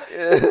 exactly.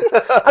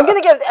 I'm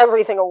going to give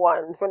everything a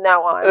 1 from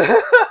now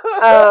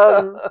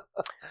on.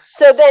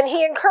 So then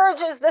he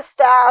encourages the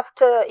staff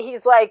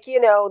he's like,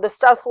 the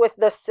stuff with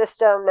the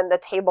system and the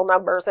table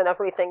numbers and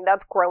everything,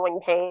 that's growing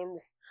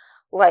pains.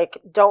 Like,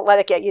 don't let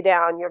it get you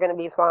down. You're going to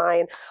be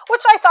fine.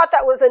 Which I thought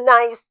that was a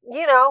nice,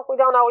 we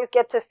don't always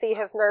get to see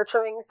his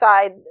nurturing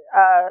side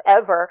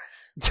ever.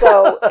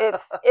 So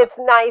it's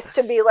nice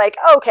to be like,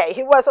 okay,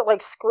 he wasn't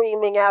like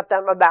screaming at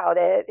them about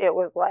it. It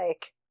was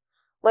like,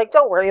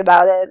 don't worry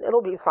about it.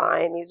 It'll be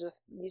fine. You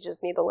just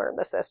need to learn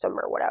the system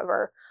or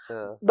whatever.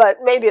 Yeah. But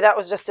maybe that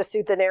was just to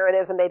suit the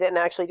narrative and they didn't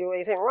actually do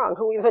anything wrong.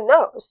 Who even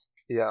knows?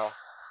 Yeah.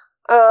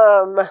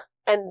 And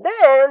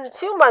then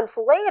 2 months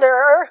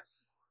later...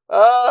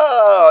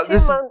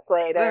 2 months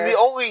later. This is the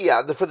only,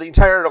 for the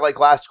entire,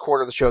 last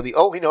quarter of the show, the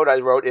only note I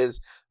wrote is,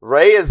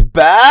 Ray is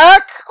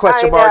back?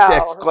 Question mark,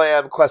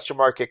 exclam, question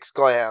mark,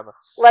 exclam.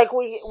 Like,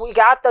 we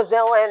got the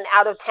villain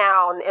out of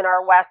town in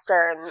our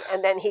Western,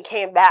 and then he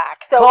came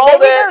back. So maybe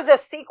there's a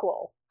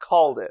sequel.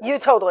 Called it. You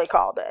totally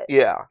called it.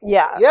 Yeah.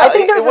 Yeah. I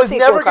think there's a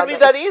sequel. It was never going to be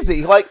that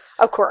easy.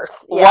 Of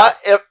course. Yeah.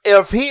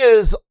 If he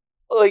is,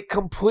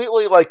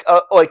 completely,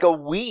 a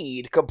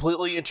weed,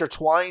 completely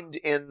intertwined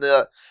in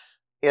the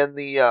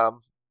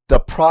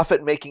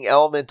profit-making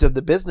element of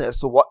the business,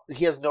 so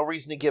he has no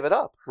reason to give it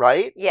up,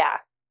 right? Yeah.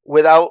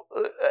 Without,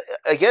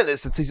 again,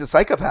 since he's a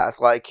psychopath,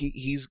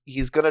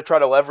 he's going to try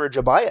to leverage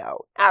a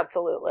buyout.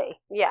 Absolutely.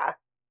 Yeah.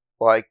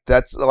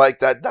 That's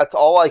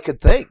all I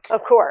could think.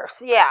 Of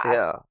course. Yeah.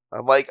 Yeah.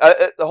 I'm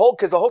the whole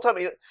time,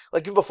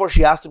 even before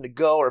she asked him to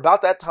go, or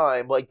about that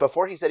time,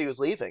 before he said he was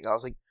leaving, I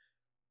was like,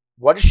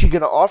 what is she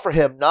going to offer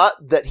him?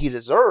 Not that he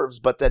deserves,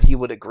 but that he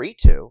would agree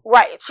to.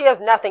 Right. She has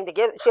nothing to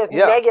give. She has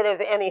negative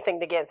anything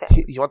to give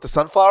him. You want the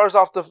sunflowers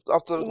off the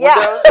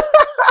windows?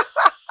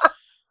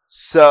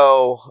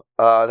 So,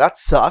 that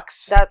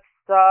sucks. That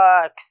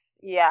sucks.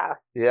 Yeah.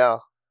 Yeah.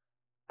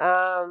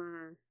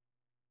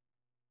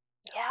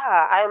 Yeah,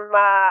 I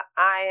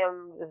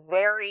am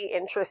very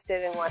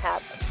interested in what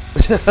happened.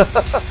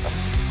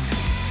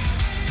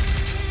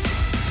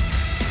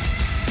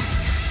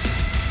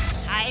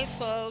 Hi,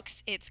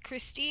 folks. It's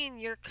Christine,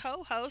 your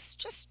co-host,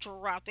 just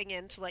dropping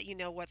in to let you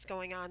know what's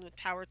going on with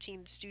Power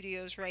Teen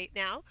Studios right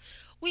now.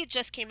 We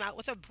just came out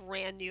with a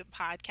brand new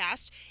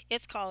podcast.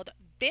 It's called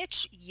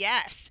Bitch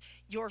Yes,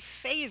 your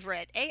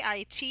favorite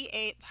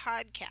AITA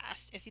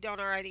podcast. If you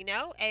don't already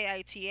know,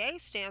 AITA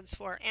stands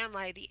for Am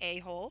I the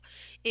A-Hole?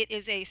 It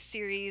is a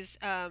series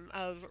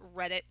of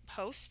Reddit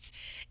posts,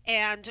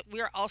 and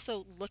we're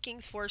also looking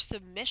for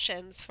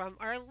submissions from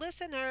our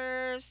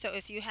listeners. So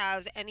if you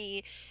have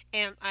any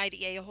Am I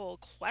the A-Hole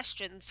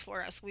questions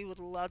for us, we would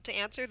love to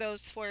answer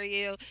those for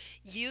you.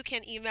 You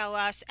can email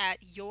us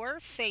at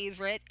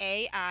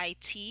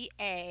yourfavoriteAITA@gmail.com.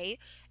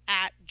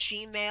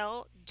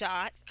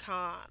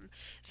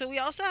 So we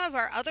also have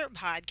our other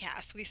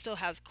podcasts. We still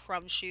have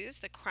Crumb Shoes,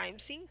 the Crime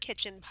Scene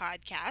Kitchen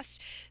podcast.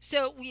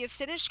 So we have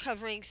finished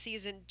covering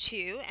season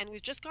 2, and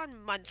we've just gone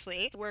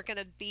monthly. We're going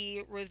to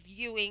be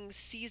reviewing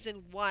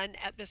season 1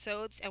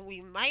 episodes, and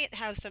we might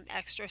have some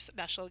extra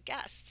special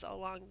guests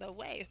along the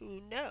way.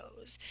 Who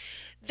knows?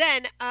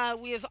 Then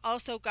we have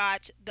also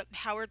got the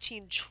Power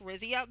Teen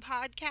Trivia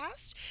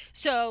podcast.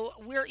 So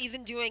we're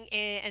even doing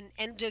an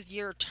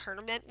end-of-year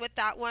tournament with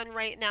that one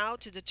right now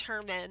to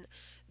determine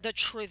the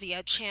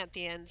trivia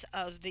champions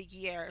of the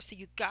year. So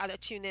you gotta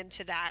tune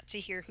into that to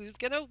hear who's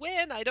gonna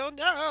win. I don't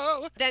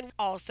know. Then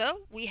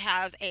also we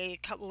have a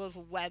couple of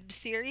web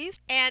series.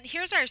 And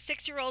here's our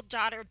 6-year-old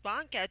daughter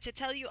Banca to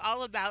tell you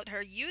all about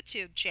her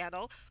YouTube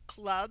channel,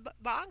 Club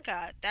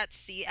Banca. That's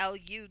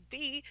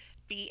CLUBBANCA.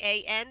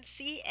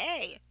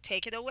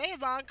 Take it away,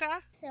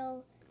 Banca.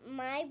 So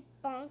my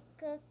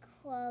Banca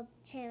Club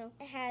channel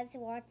has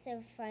lots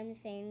of fun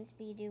things.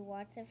 We do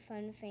lots of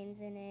fun things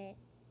in it.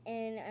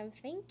 And I'm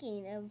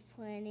thinking of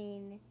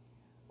planning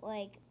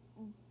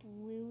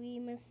Bluey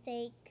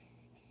mistakes.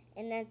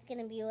 And that's going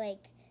to be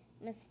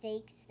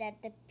mistakes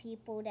that the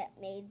people that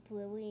made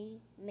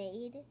Bluey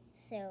made.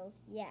 So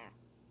yeah,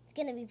 it's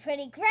going to be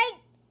pretty great.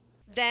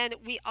 Then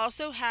we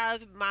also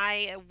have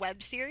my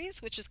web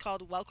series, which is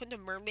called Welcome to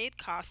Mermaid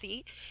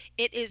Coffee.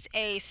 It is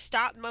a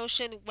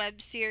stop-motion web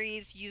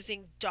series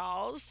using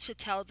dolls to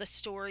tell the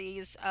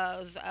stories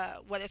of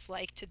what it's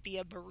like to be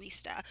a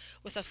barista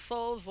with a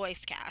full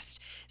voice cast.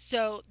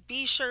 So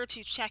be sure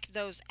to check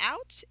those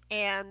out,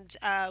 and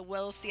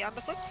we'll see you on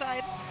the flip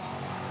side.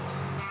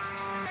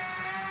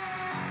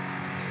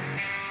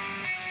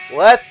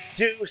 Let's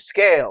do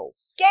scales.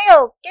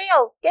 Scales.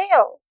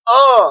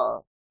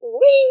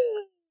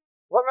 Whee!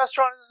 What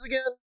restaurant is this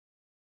again?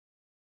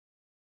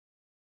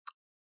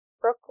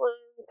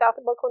 South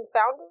of Brooklyn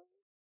Foundry?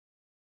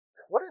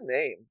 What a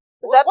name.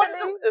 What is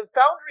name?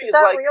 Foundry is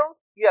that real?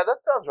 Yeah,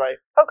 that sounds right.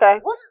 Okay.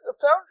 What is a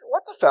foundry?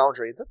 What's a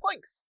foundry? That's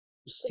like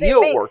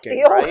steel working,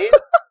 steel? right?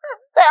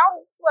 It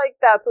sounds like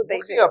that's what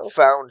they do. Up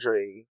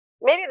foundry.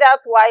 Maybe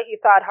that's why he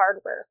thought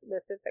hardware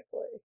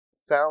specifically.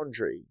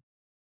 Foundry.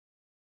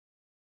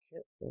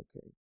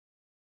 Okay.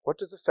 What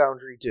does a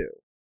foundry do?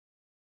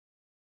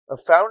 A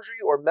foundry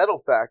or metal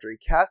factory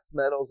casts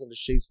metals into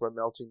shapes by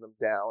melting them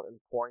down and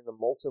pouring the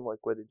molten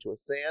liquid into a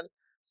sand,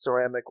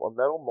 ceramic, or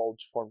metal mold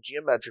to form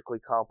geometrically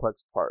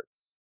complex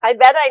parts. I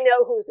bet I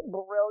know whose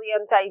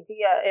brilliant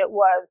idea it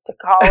was to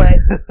call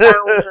it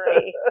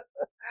foundry.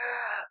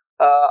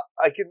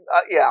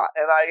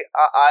 And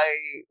I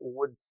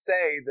would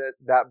say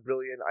that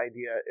brilliant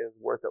idea is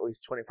worth at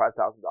least $25,000.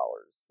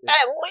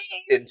 At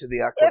least into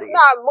the equity, if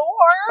not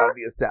more, of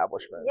the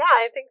establishment. Yeah,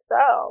 I think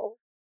so.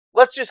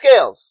 Let's do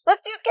scales.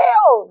 Let's do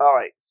scales. All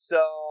right. So,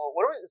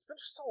 it's been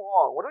so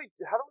long.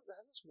 How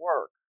does this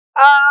work?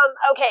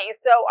 Okay,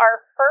 so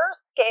our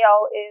first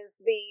scale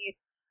is the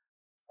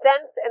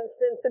sense and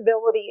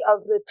sensibility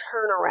of the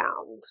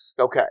turnaround.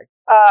 Okay.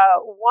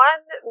 1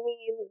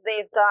 means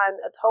they've done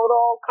a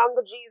total come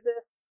to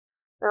Jesus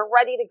They're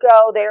ready to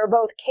go. They are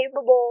both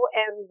capable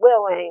and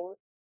willing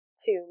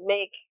to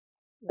make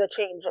the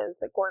changes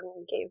that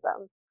Gordon gave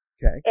them.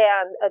 Okay.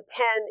 And a 10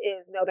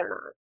 is no, they're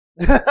not.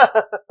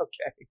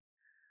 Okay.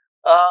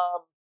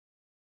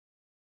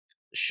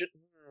 Should.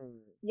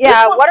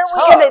 Yeah, what are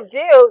we going to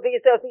do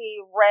vis-a-vis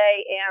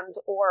Ray and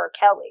or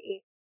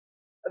Kelly?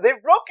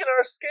 They've broken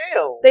our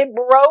scale. They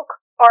broke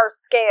our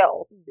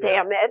scale,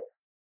 damn it.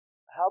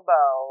 How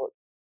about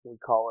we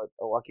call it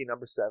a lucky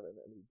number 7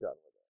 and be done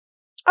with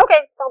it?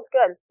 Okay, sounds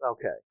good.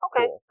 Okay,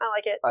 cool. I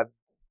like it. I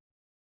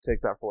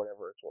take that for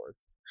whatever it's worth.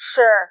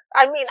 Sure.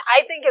 I mean,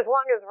 I think as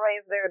long as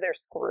Ray's there, they're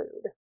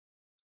screwed.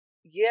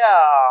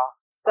 Yeah.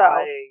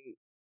 So.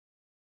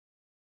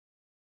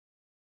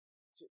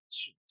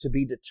 To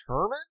be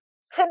determined?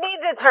 To be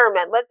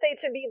determined. Let's say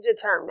to be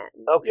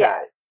determined. Okay.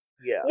 Yes.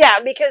 Yeah. Yeah,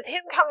 because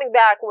him coming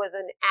back was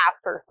an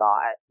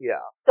afterthought. Yeah.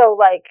 So,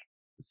 like...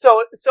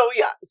 So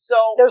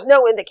there's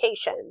no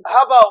indication.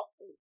 How about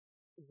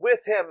with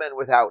him and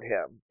without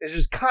him? It's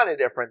just kind of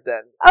different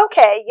than...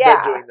 Okay,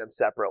 yeah. Than doing them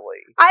separately.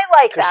 I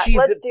like that.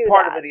 Let's do that. She's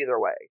part of it either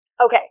way.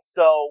 Okay.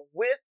 So,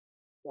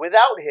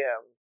 without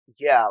him,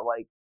 yeah,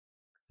 like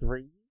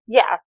 3?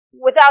 Yeah.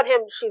 Without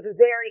him, she's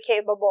very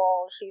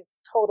capable. She's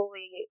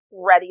totally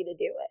ready to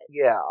do it.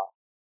 Yeah.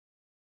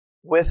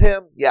 With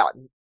him, yeah,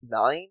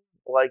 9?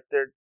 Like,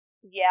 they're...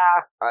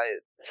 Yeah.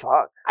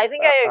 Fuck. I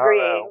think I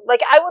agree.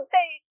 Like, I would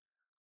say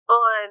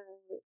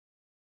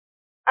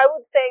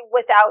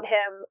without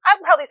him,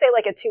 I'd probably say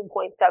like a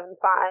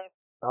 2.75.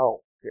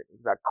 Oh,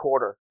 that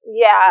quarter.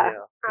 Yeah.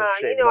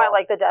 I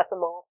like the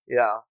decimals.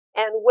 Yeah.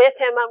 And with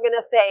him, I'm going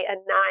to say a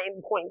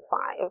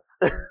 9.5.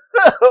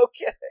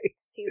 Okay.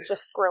 He's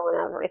just screwing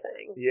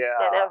everything. Yeah.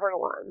 And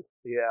everyone.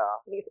 Yeah.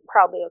 He's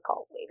probably a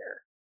cult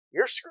leader.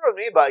 You're screwing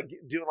me by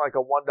doing like a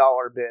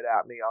 $1 bid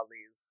at me on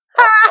these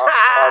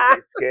on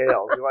these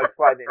scales. You're like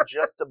sliding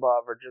just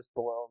above or just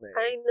below me.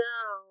 I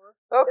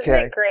know. Okay.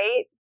 Isn't it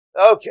great?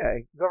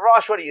 Okay.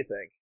 Gavroche, what do you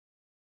think?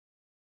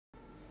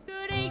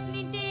 Good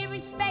evening, dear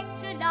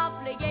Inspector.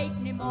 Lovely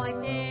evening, my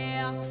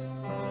dear.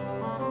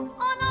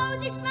 I know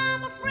this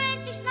man, my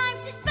friend, his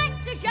name's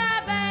Inspector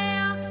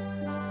Javert.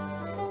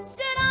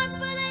 So don't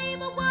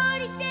believe a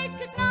word he says,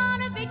 'cause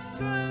none of it's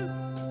true.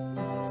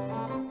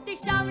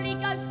 This only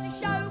goes to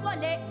show what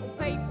little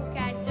people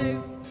can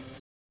do.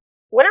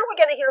 When are we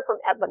going to hear from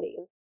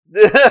Ebony?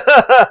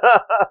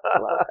 I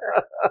love her.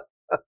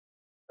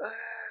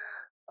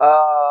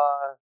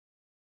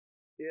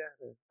 Yeah.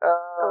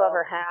 I love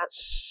her hat.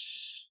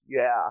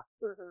 Yeah.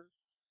 Mm-hmm.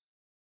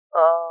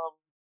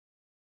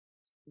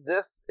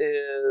 This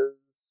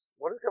is...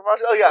 What is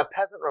Gavroche? Oh, yeah,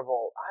 Peasant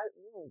Revolt.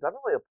 Doesn't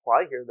really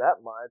apply here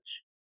that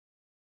much.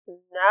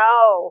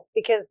 No,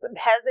 because the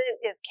peasant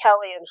is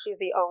Kelly and she's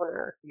the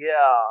owner.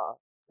 Yeah.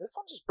 This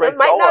one just breaks it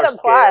might all not our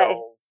apply.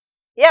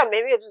 scales. Yeah,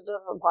 maybe it just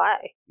doesn't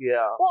apply.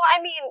 Yeah. Well,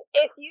 I mean,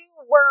 if you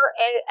were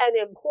an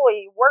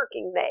employee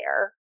working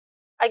there,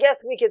 I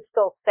guess we could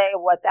still say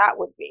what that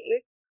would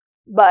be,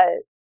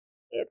 but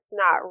it's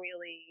not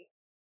really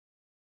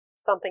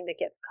something that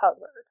gets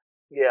covered.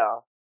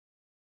 Yeah.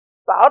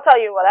 But I'll tell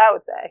you what I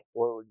would say.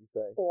 What would you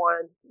say?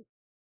 1.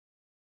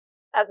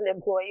 As an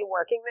employee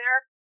working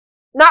there.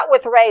 Not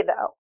with Ray,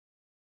 though.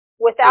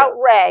 Without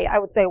Ray, I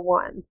would say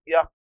 1.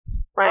 Yeah.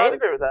 Right? I'd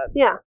agree with that.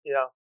 Yeah.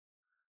 Yeah.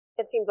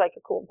 It seems like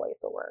a cool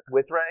place to work.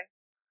 With Ray?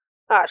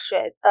 Ah,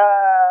 shit.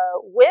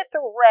 With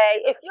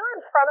Ray, if you're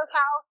in front of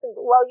house,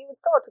 well, you would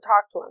still have to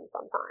talk to him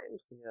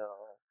sometimes. Yeah.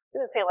 I'm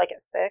going to say like a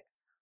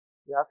 6.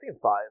 Yeah, I've seen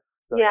 5.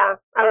 So. Yeah.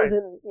 I was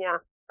right. yeah.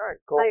 All right,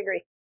 cool. I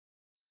agree.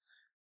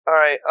 All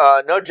right,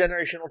 no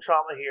generational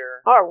trauma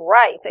here. All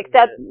right,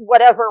 except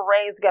whatever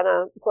Ray's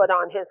gonna put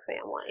on his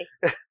family.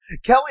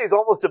 Kelly's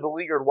almost a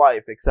beleaguered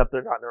wife, except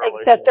they're not in a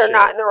relationship. Except they're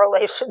not in a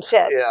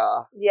relationship.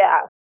 Yeah.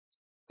 Yeah.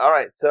 All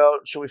right, so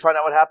should we find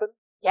out what happened?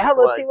 Yeah,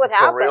 let's see what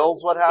happened. For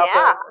reals, what happened?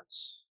 Yeah.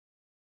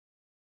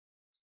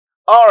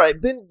 All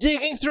right, been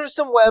digging through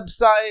some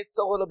websites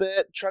a little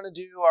bit, trying to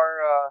do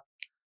our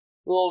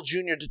little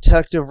junior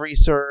detective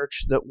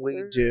research that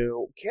we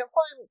do. Can't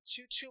find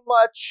too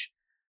much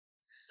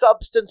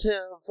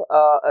substantive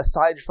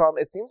aside from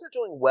it seems they're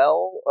doing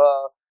well.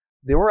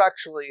 Their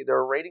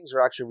ratings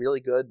are actually really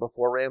good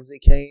before Ramsey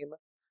came.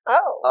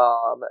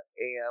 Oh.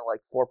 And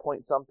like 4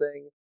 point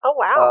something. Oh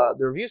wow.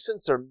 The reviews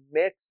since are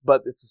mixed,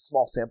 but it's a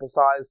small sample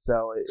size,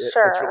 so it's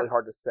really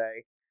hard to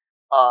say.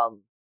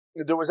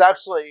 There was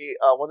actually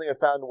one thing I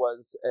found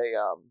was a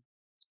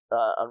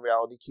on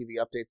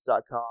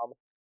realitytvupdates.com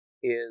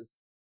is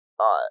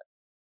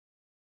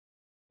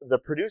the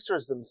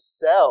producers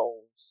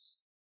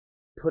themselves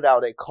put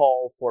out a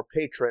call for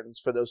patrons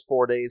for those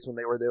 4 days when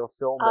they were there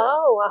filming.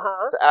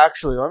 Oh, So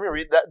actually, let me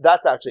read that.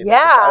 That's actually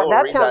yeah,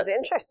 that sounds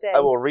interesting.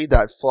 I will read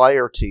that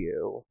flyer to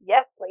you.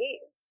 Yes,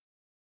 please.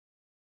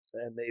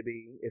 And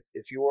maybe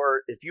if you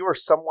are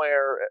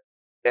somewhere,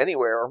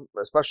 anywhere,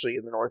 especially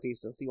in the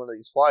Northeast, and see one of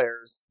these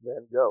flyers,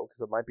 then go, because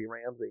it might be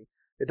Ramsey.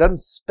 It doesn't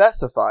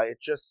specify. It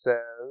just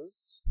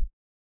says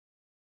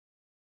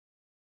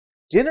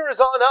Dinner is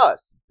on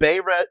us. Bay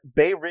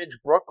Ridge,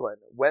 Brooklyn.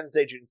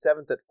 Wednesday, June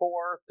 7th at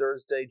 4.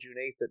 Thursday, June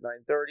 8th at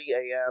 9:30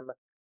 a.m.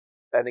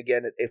 And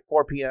again at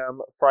 4 p.m.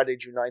 Friday,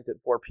 June 9th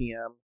at 4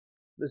 p.m.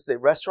 This is a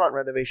restaurant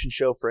renovation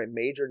show for a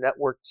major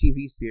network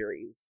TV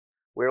series.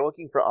 We're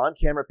looking for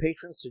on-camera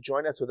patrons to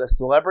join us with a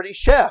celebrity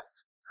chef.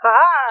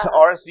 Hi. To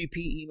RSVP,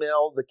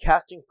 email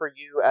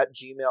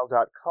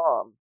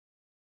thecastingforyou@gmail.com.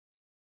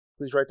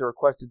 Please write the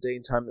requested day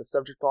and time in the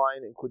subject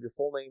line. Include your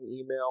full name,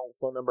 email,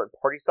 phone number, and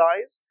party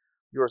size.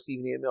 You'll receive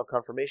an email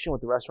confirmation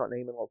with the restaurant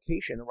name and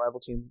location. Arrival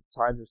times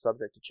are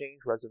subject to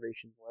change.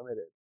 Reservations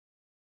limited.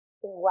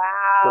 Wow.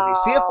 So if you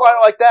see a flyer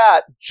like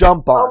that,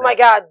 jump on it. Oh my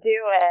God, do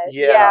it.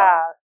 Yeah.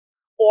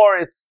 Or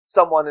it's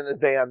someone in a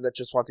van that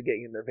just wants to get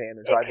you in their van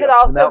and drive you It could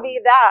up to the also be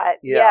mountains. that.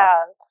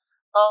 Yeah.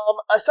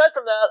 Aside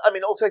from that, I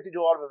mean, it looks like they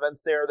do a lot of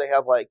events there. They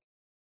have like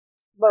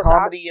Botox.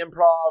 comedy,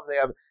 improv. They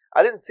have.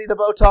 I didn't see the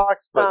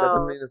Botox, but that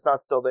doesn't mean it's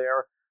not still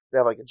there. They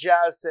have like a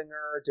jazz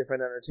singer,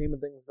 different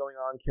entertainment things going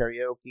on,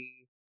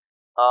 karaoke,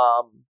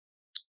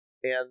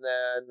 and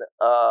then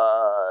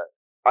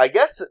I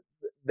guess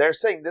they're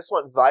saying this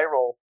went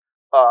viral.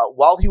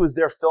 While he was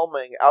there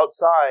filming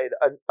outside,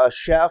 a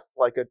chef,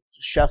 like a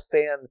chef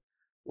fan,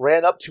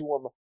 ran up to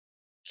him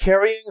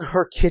carrying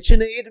her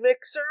KitchenAid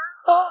mixer,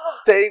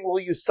 saying, "Will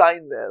you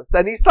sign this?"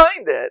 And he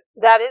signed it.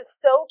 That is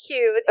so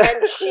cute,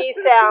 and she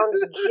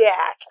sounds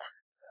jacked.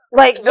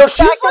 Like, No, the she's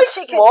fact that like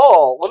she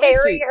small. could Let me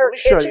carry see. her Let me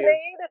show you.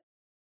 KitchenAid.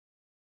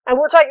 And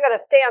we're talking about a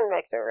stand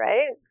mixer,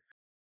 right?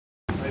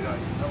 Hey, Dave,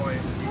 how are you?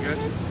 You good?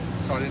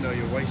 So I didn't know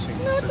you were waiting.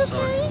 No, it's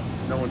Sorry. okay.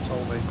 No one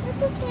told me.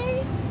 It's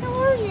okay. How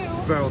are you?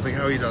 Very well,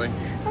 how are you, darling?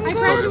 I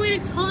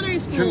graduated culinary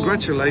school.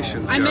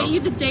 Congratulations, I girl. met you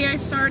the day I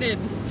started.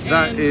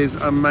 That and is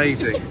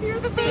amazing. You're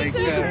the best. Take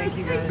care.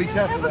 Be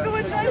careful. Have a good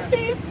one. Drive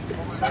safe.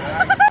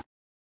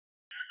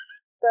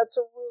 That's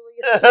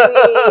really sweet.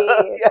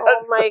 Yes.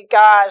 Oh my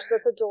gosh,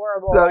 that's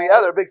adorable. So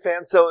yeah, they're big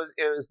fans. So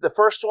it was the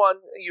first one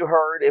you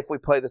heard. If we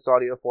play this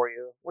audio for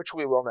you, which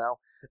we will now,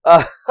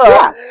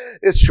 Yeah.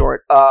 it's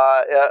short.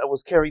 It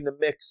was carrying the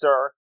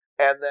mixer,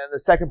 and then the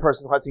second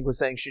person who I think was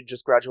saying she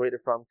just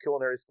graduated from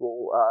culinary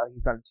school. He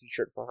signed a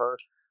T-shirt for her.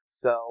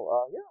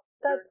 So yeah,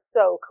 That's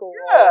so cool.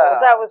 Yeah.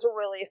 That was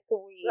really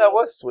sweet. that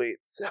was sweet.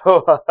 So,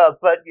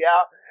 but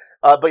yeah,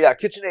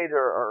 KitchenAid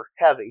are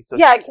heavy. So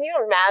yeah, she can you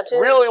imagine?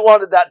 really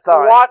wanted that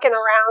sign. Walking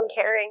around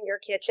carrying your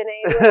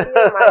KitchenAid with you?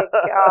 Oh my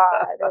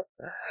God.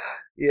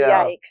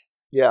 Yeah,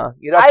 Yikes. yeah.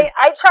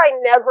 I try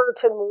never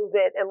to move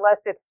it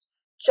unless it's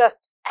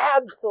just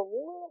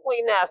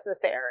absolutely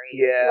necessary.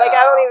 Yeah. Like,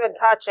 I don't even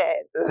touch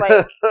it.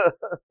 Like,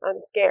 I'm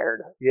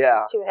scared. yeah,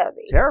 It's too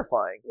heavy.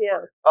 terrifying.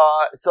 Yeah.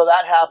 So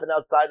that happened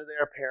outside of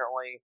there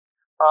apparently.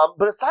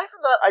 But aside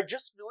from that, I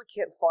just really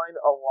can't find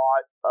a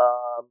lot,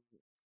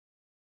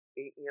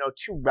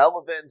 too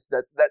relevant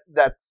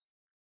that's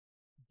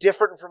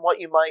different from what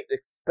you might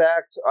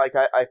expect. Like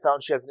I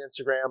found she has an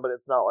Instagram, but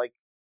it's not like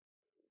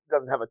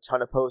doesn't have a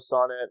ton of posts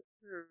on it.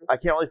 I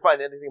can't really find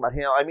anything about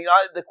him. I mean,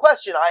 the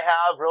question I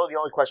have, really the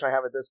only question I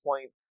have at this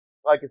point,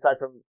 like aside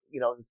from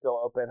is it still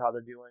open, how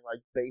they're doing,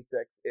 like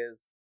basics,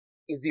 has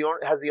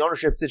the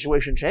ownership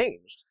situation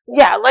changed?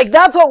 Yeah, like,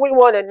 that's what we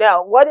want to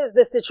know. What is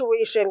the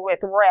situation with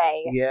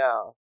Ray?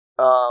 Yeah.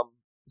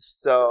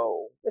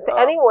 So If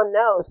anyone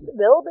knows,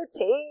 spill the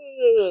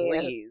tea.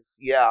 please,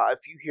 yeah. If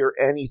you hear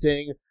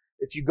anything,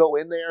 if you go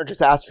in there and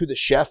just ask who the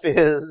chef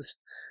is,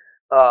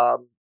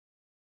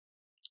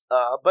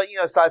 but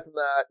aside from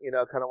that,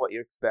 kind of what you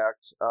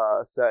expect.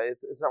 So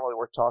it's not really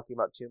worth talking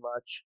about too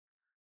much.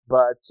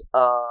 But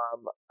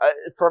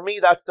for me,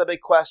 that's the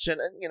big question.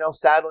 And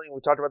sadly, we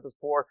talked about this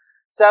before.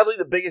 Sadly,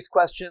 the biggest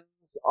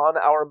questions on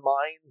our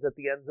minds at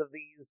the ends of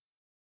these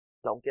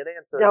don't get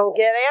answered. Don't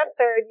get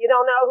answered. You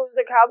don't know who's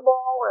the couple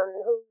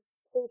and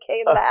who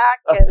came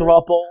back. A and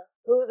throuple,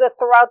 who's a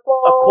thruple.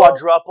 a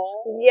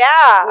quadruple.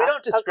 Yeah. We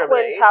don't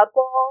discriminate. A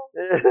quintuple.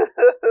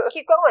 Let's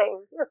keep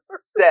going.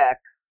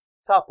 Sex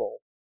tuple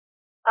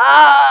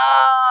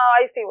Oh,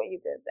 I see what you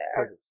did there.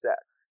 because it's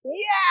sex.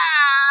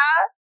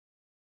 Yeah.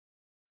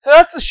 So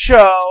that's the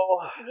show.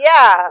 Yeah.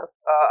 I don't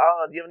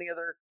know. Do you have any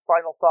other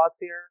final thoughts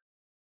here?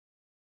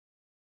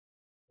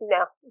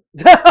 No.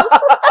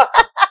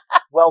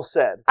 Well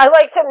said. I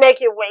like to make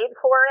you wait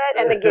for it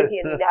and then give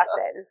you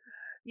nothing.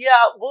 Yeah,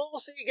 we'll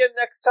see you again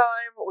next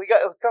time.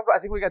 I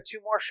think we got 2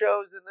 more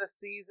shows in this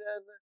season.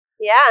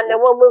 Yeah, and then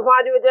we'll move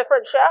on to a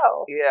different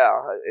show. Yeah,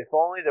 if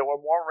only there were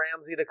more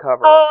Ramsey to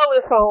cover. Oh,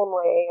 if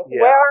only.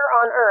 Yeah. Where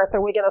on earth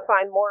are we going to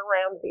find more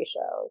Ramsey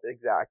shows?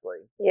 Exactly.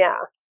 Yeah.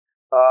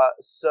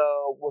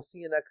 So we'll see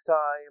you next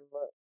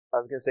time. I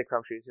was going to say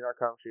crumb shoes. You're not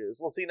crumb shoes.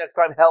 We'll see you next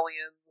time,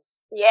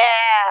 Hellions. Yeah.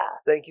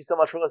 Thank you so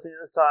much for listening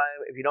this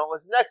time. If you don't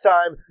listen next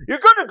time, you're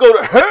going to go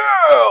to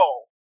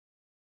hell!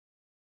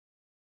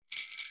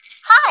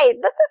 Hi,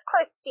 this is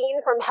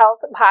Christine from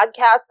Hell's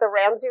Podcast, The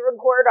Ramsey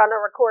Report on a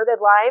recorded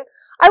line.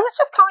 I was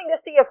just calling to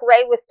see if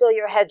Ray was still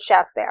your head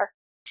chef there.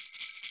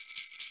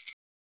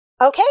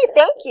 Okay,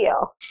 thank you.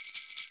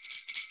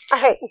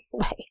 All right,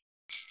 bye.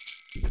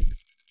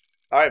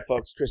 All right,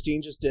 folks.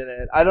 Christine just did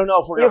it. I don't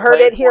know if we're You going to heard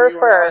play it here for you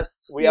or not.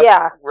 first. We have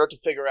Yeah. to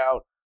figure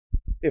out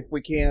if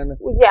we can.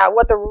 Yeah,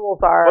 what the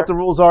rules are. What the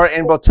rules are,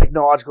 and both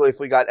technologically, if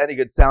we got any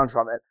good sound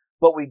from it.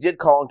 But we did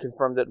call and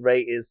confirm that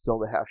Ray is still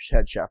the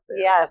head chef there.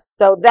 Yes,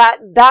 so that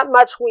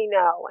much we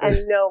know,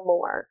 and no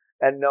more.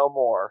 And no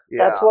more.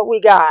 Yeah. That's what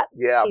we got.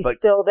 Yeah, He's but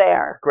still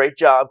there. great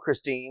job,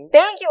 Christine.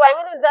 Thank you.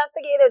 I'm an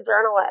investigative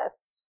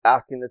journalist.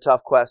 Asking the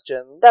tough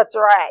questions. That's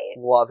right.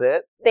 Love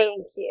it.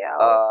 Thank you.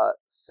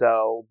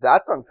 So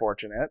that's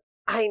unfortunate.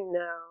 I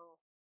know.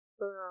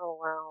 Oh,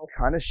 well.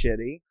 Kind of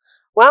shitty.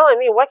 Well, I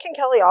mean, what can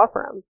Kelly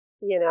offer him?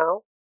 You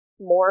know?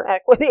 More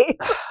equity.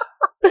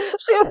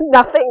 She has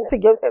nothing to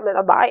give him in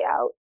a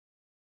buyout.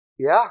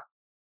 Yeah.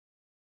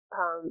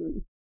 Her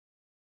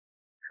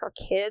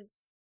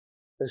kids.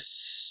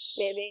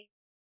 Maybe.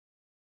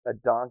 A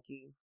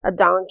donkey. A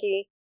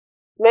donkey.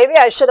 Maybe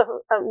I should have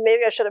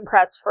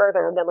pressed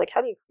further and been like,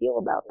 how do you feel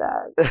about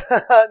that?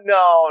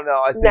 No,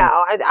 I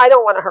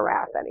don't want to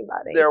harass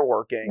anybody. They're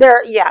working.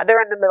 They're in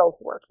the middle of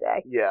the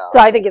workday. Yeah. So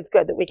I think it's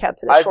good that we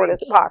kept it as short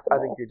as possible. I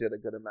think you did a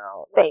good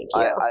amount. Thank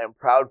you. I am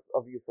proud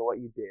of you for what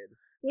you did.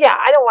 Yeah,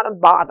 I don't want to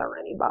bother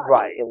anybody.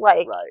 Right.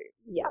 Like, right.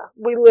 Yeah,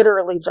 we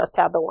literally just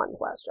had the one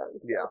question.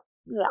 So.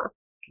 Yeah.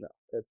 No,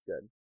 it's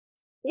good.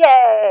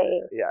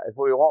 Yay! Yeah, if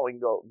we want, we can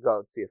go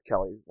and see if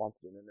Kelly wants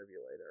to do an interview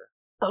later.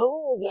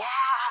 Oh, yeah.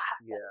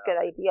 That's a good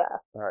idea.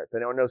 All right, if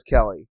anyone knows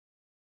Kelly.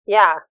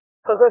 Yeah,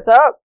 hook us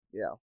up.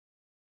 Yeah.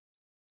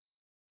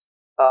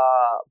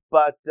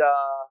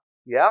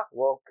 Yeah,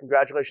 well,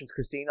 congratulations,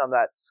 Christine, on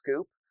that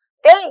scoop.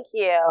 Thank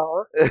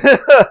you.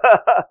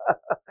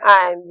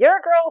 I'm your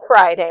girl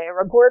Friday,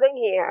 reporting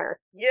here.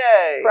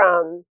 Yay!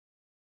 From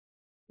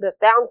the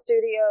Sound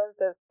Studios,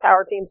 the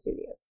Power Team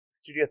Studios.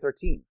 Studio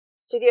 13.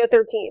 Studio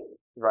 13.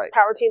 Right.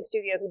 Power Team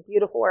Studios in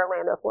beautiful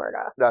Orlando,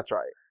 Florida. That's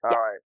right. All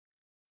right.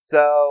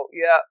 So,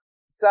 yeah,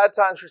 sad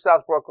times for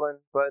South Brooklyn,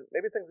 but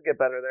maybe things will get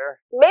better there.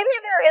 Maybe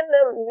they're in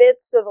the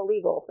midst of a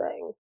legal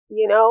thing.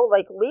 You know,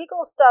 like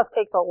legal stuff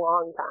takes a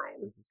long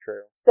time. This is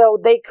true. So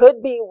they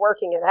could be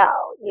working it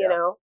out, you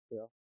know?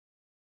 Yeah.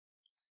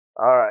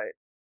 All right.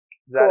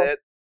 Is that it?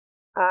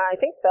 I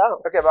think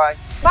so. Okay, bye.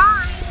 Bye!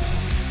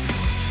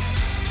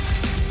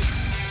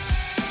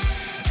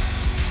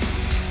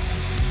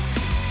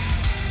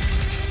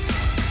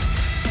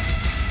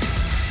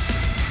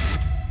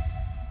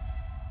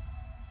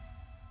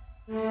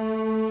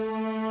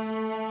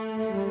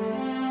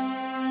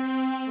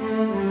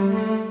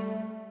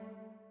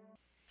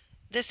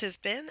 This has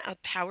been a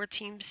Power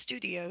Team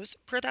Studios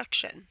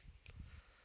production.